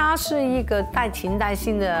她是一个带情带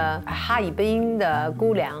性的哈尔滨的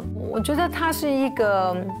姑娘，我觉得她是一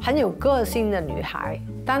个很有个性的女孩，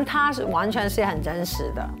但她是完全是很真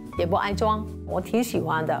实的，也不爱装，我挺喜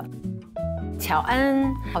欢的。乔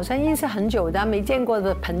恩好像认识很久的没见过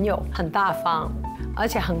的朋友，很大方，而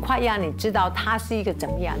且很快让你知道他是一个怎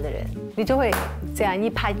么样的人，你就会这样一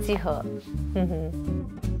拍即合。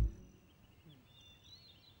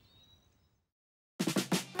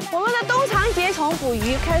我们的冬长节从捕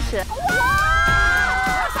鱼开始。哇！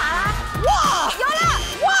傻了！哇！有了！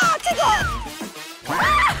哇！这个。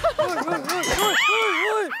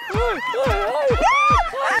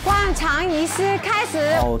灌肠仪式开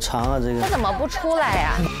始。好长啊，这个。它怎么不出来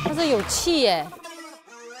呀？它是有气耶。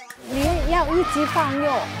你要一直放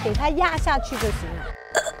肉，给它压下去就行了。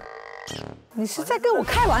你是在跟我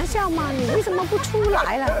开玩笑吗？你为什么不出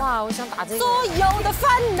来了？哇，我想打这个。所有的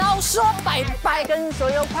烦恼说拜拜，跟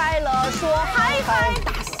所有快乐说嗨嗨，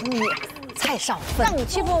打死你，蔡少芬！让你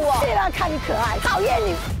欺负我，为了看你可爱，讨厌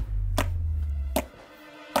你。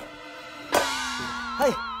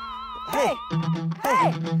嘿，嘿，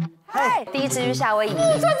嘿，嘿！第一只鱼夏威夷。从我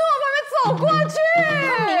旁边走过去，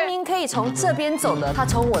他明明可以从这边走的，他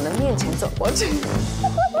从我的面前走过去。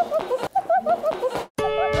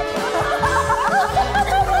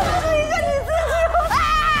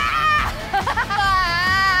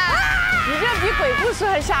鬼故事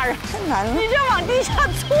很吓人，太难了。你就往地下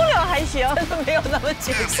出溜还行，没有那么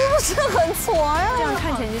简单，是不是很挫呀？这样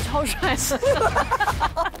看起来就超帅的。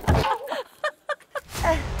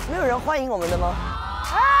哎，没有人欢迎我们的吗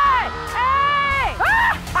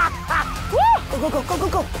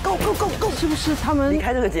？Go！ 是不是他们离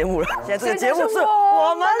开这个节目了？现在这个节目是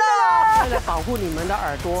我们的，为了保护你们的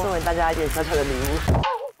耳朵，送给大家一点小小的礼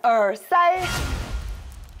物。耳塞。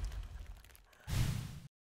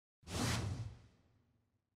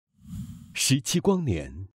17光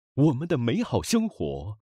年，我们的美好生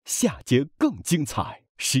活，下节更精彩。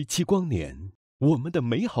17光年，我们的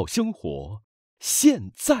美好生活，现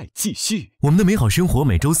在继续。我们的美好生活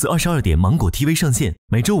每周四22点芒果 TV 上线，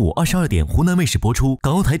每周五22点湖南卫视播出。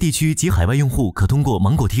港澳台地区及海外用户可通过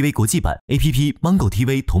芒果 TV 国际版 APP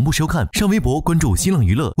MangoTV 同步收看。上微博关注新浪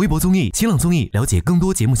娱乐微博综艺新浪综艺，了解更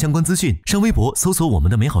多节目相关资讯。上微博搜索我们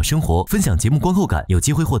的美好生活，分享节目观后感，有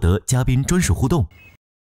机会获得嘉宾专属互动。